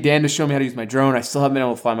 I need Dan to show me how to use my drone. I still haven't been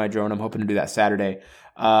able to fly my drone. I'm hoping to do that Saturday.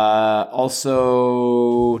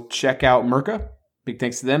 Also, check out Merca. Big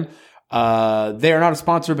thanks to them. They are not a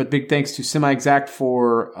sponsor, but big thanks to Semi-Exact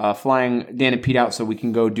for flying Dan and Pete out so we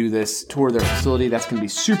can go do this tour of their facility. That's going to be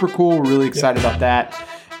super cool. We're really excited about that.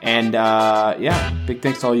 And big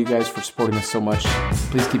thanks to all you guys for supporting us so much.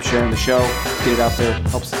 Please keep sharing the show. Get it out there.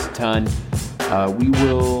 Helps us a ton. We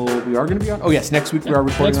are going to be on. Oh, yes. Next week we are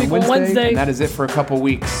recording on Wednesday. And that is it for a couple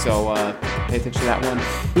weeks. So pay attention to that one.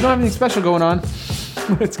 We don't have anything special going on.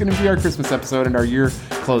 It's going to be our Christmas episode and our year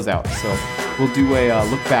closeout. So we'll do a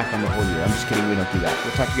look back on the whole year. I'm just kidding. We don't do that.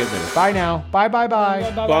 We'll talk to you guys later. Bye now. Bye. Bye.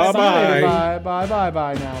 Bye now.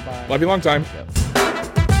 Bye. Love you long time. Yep.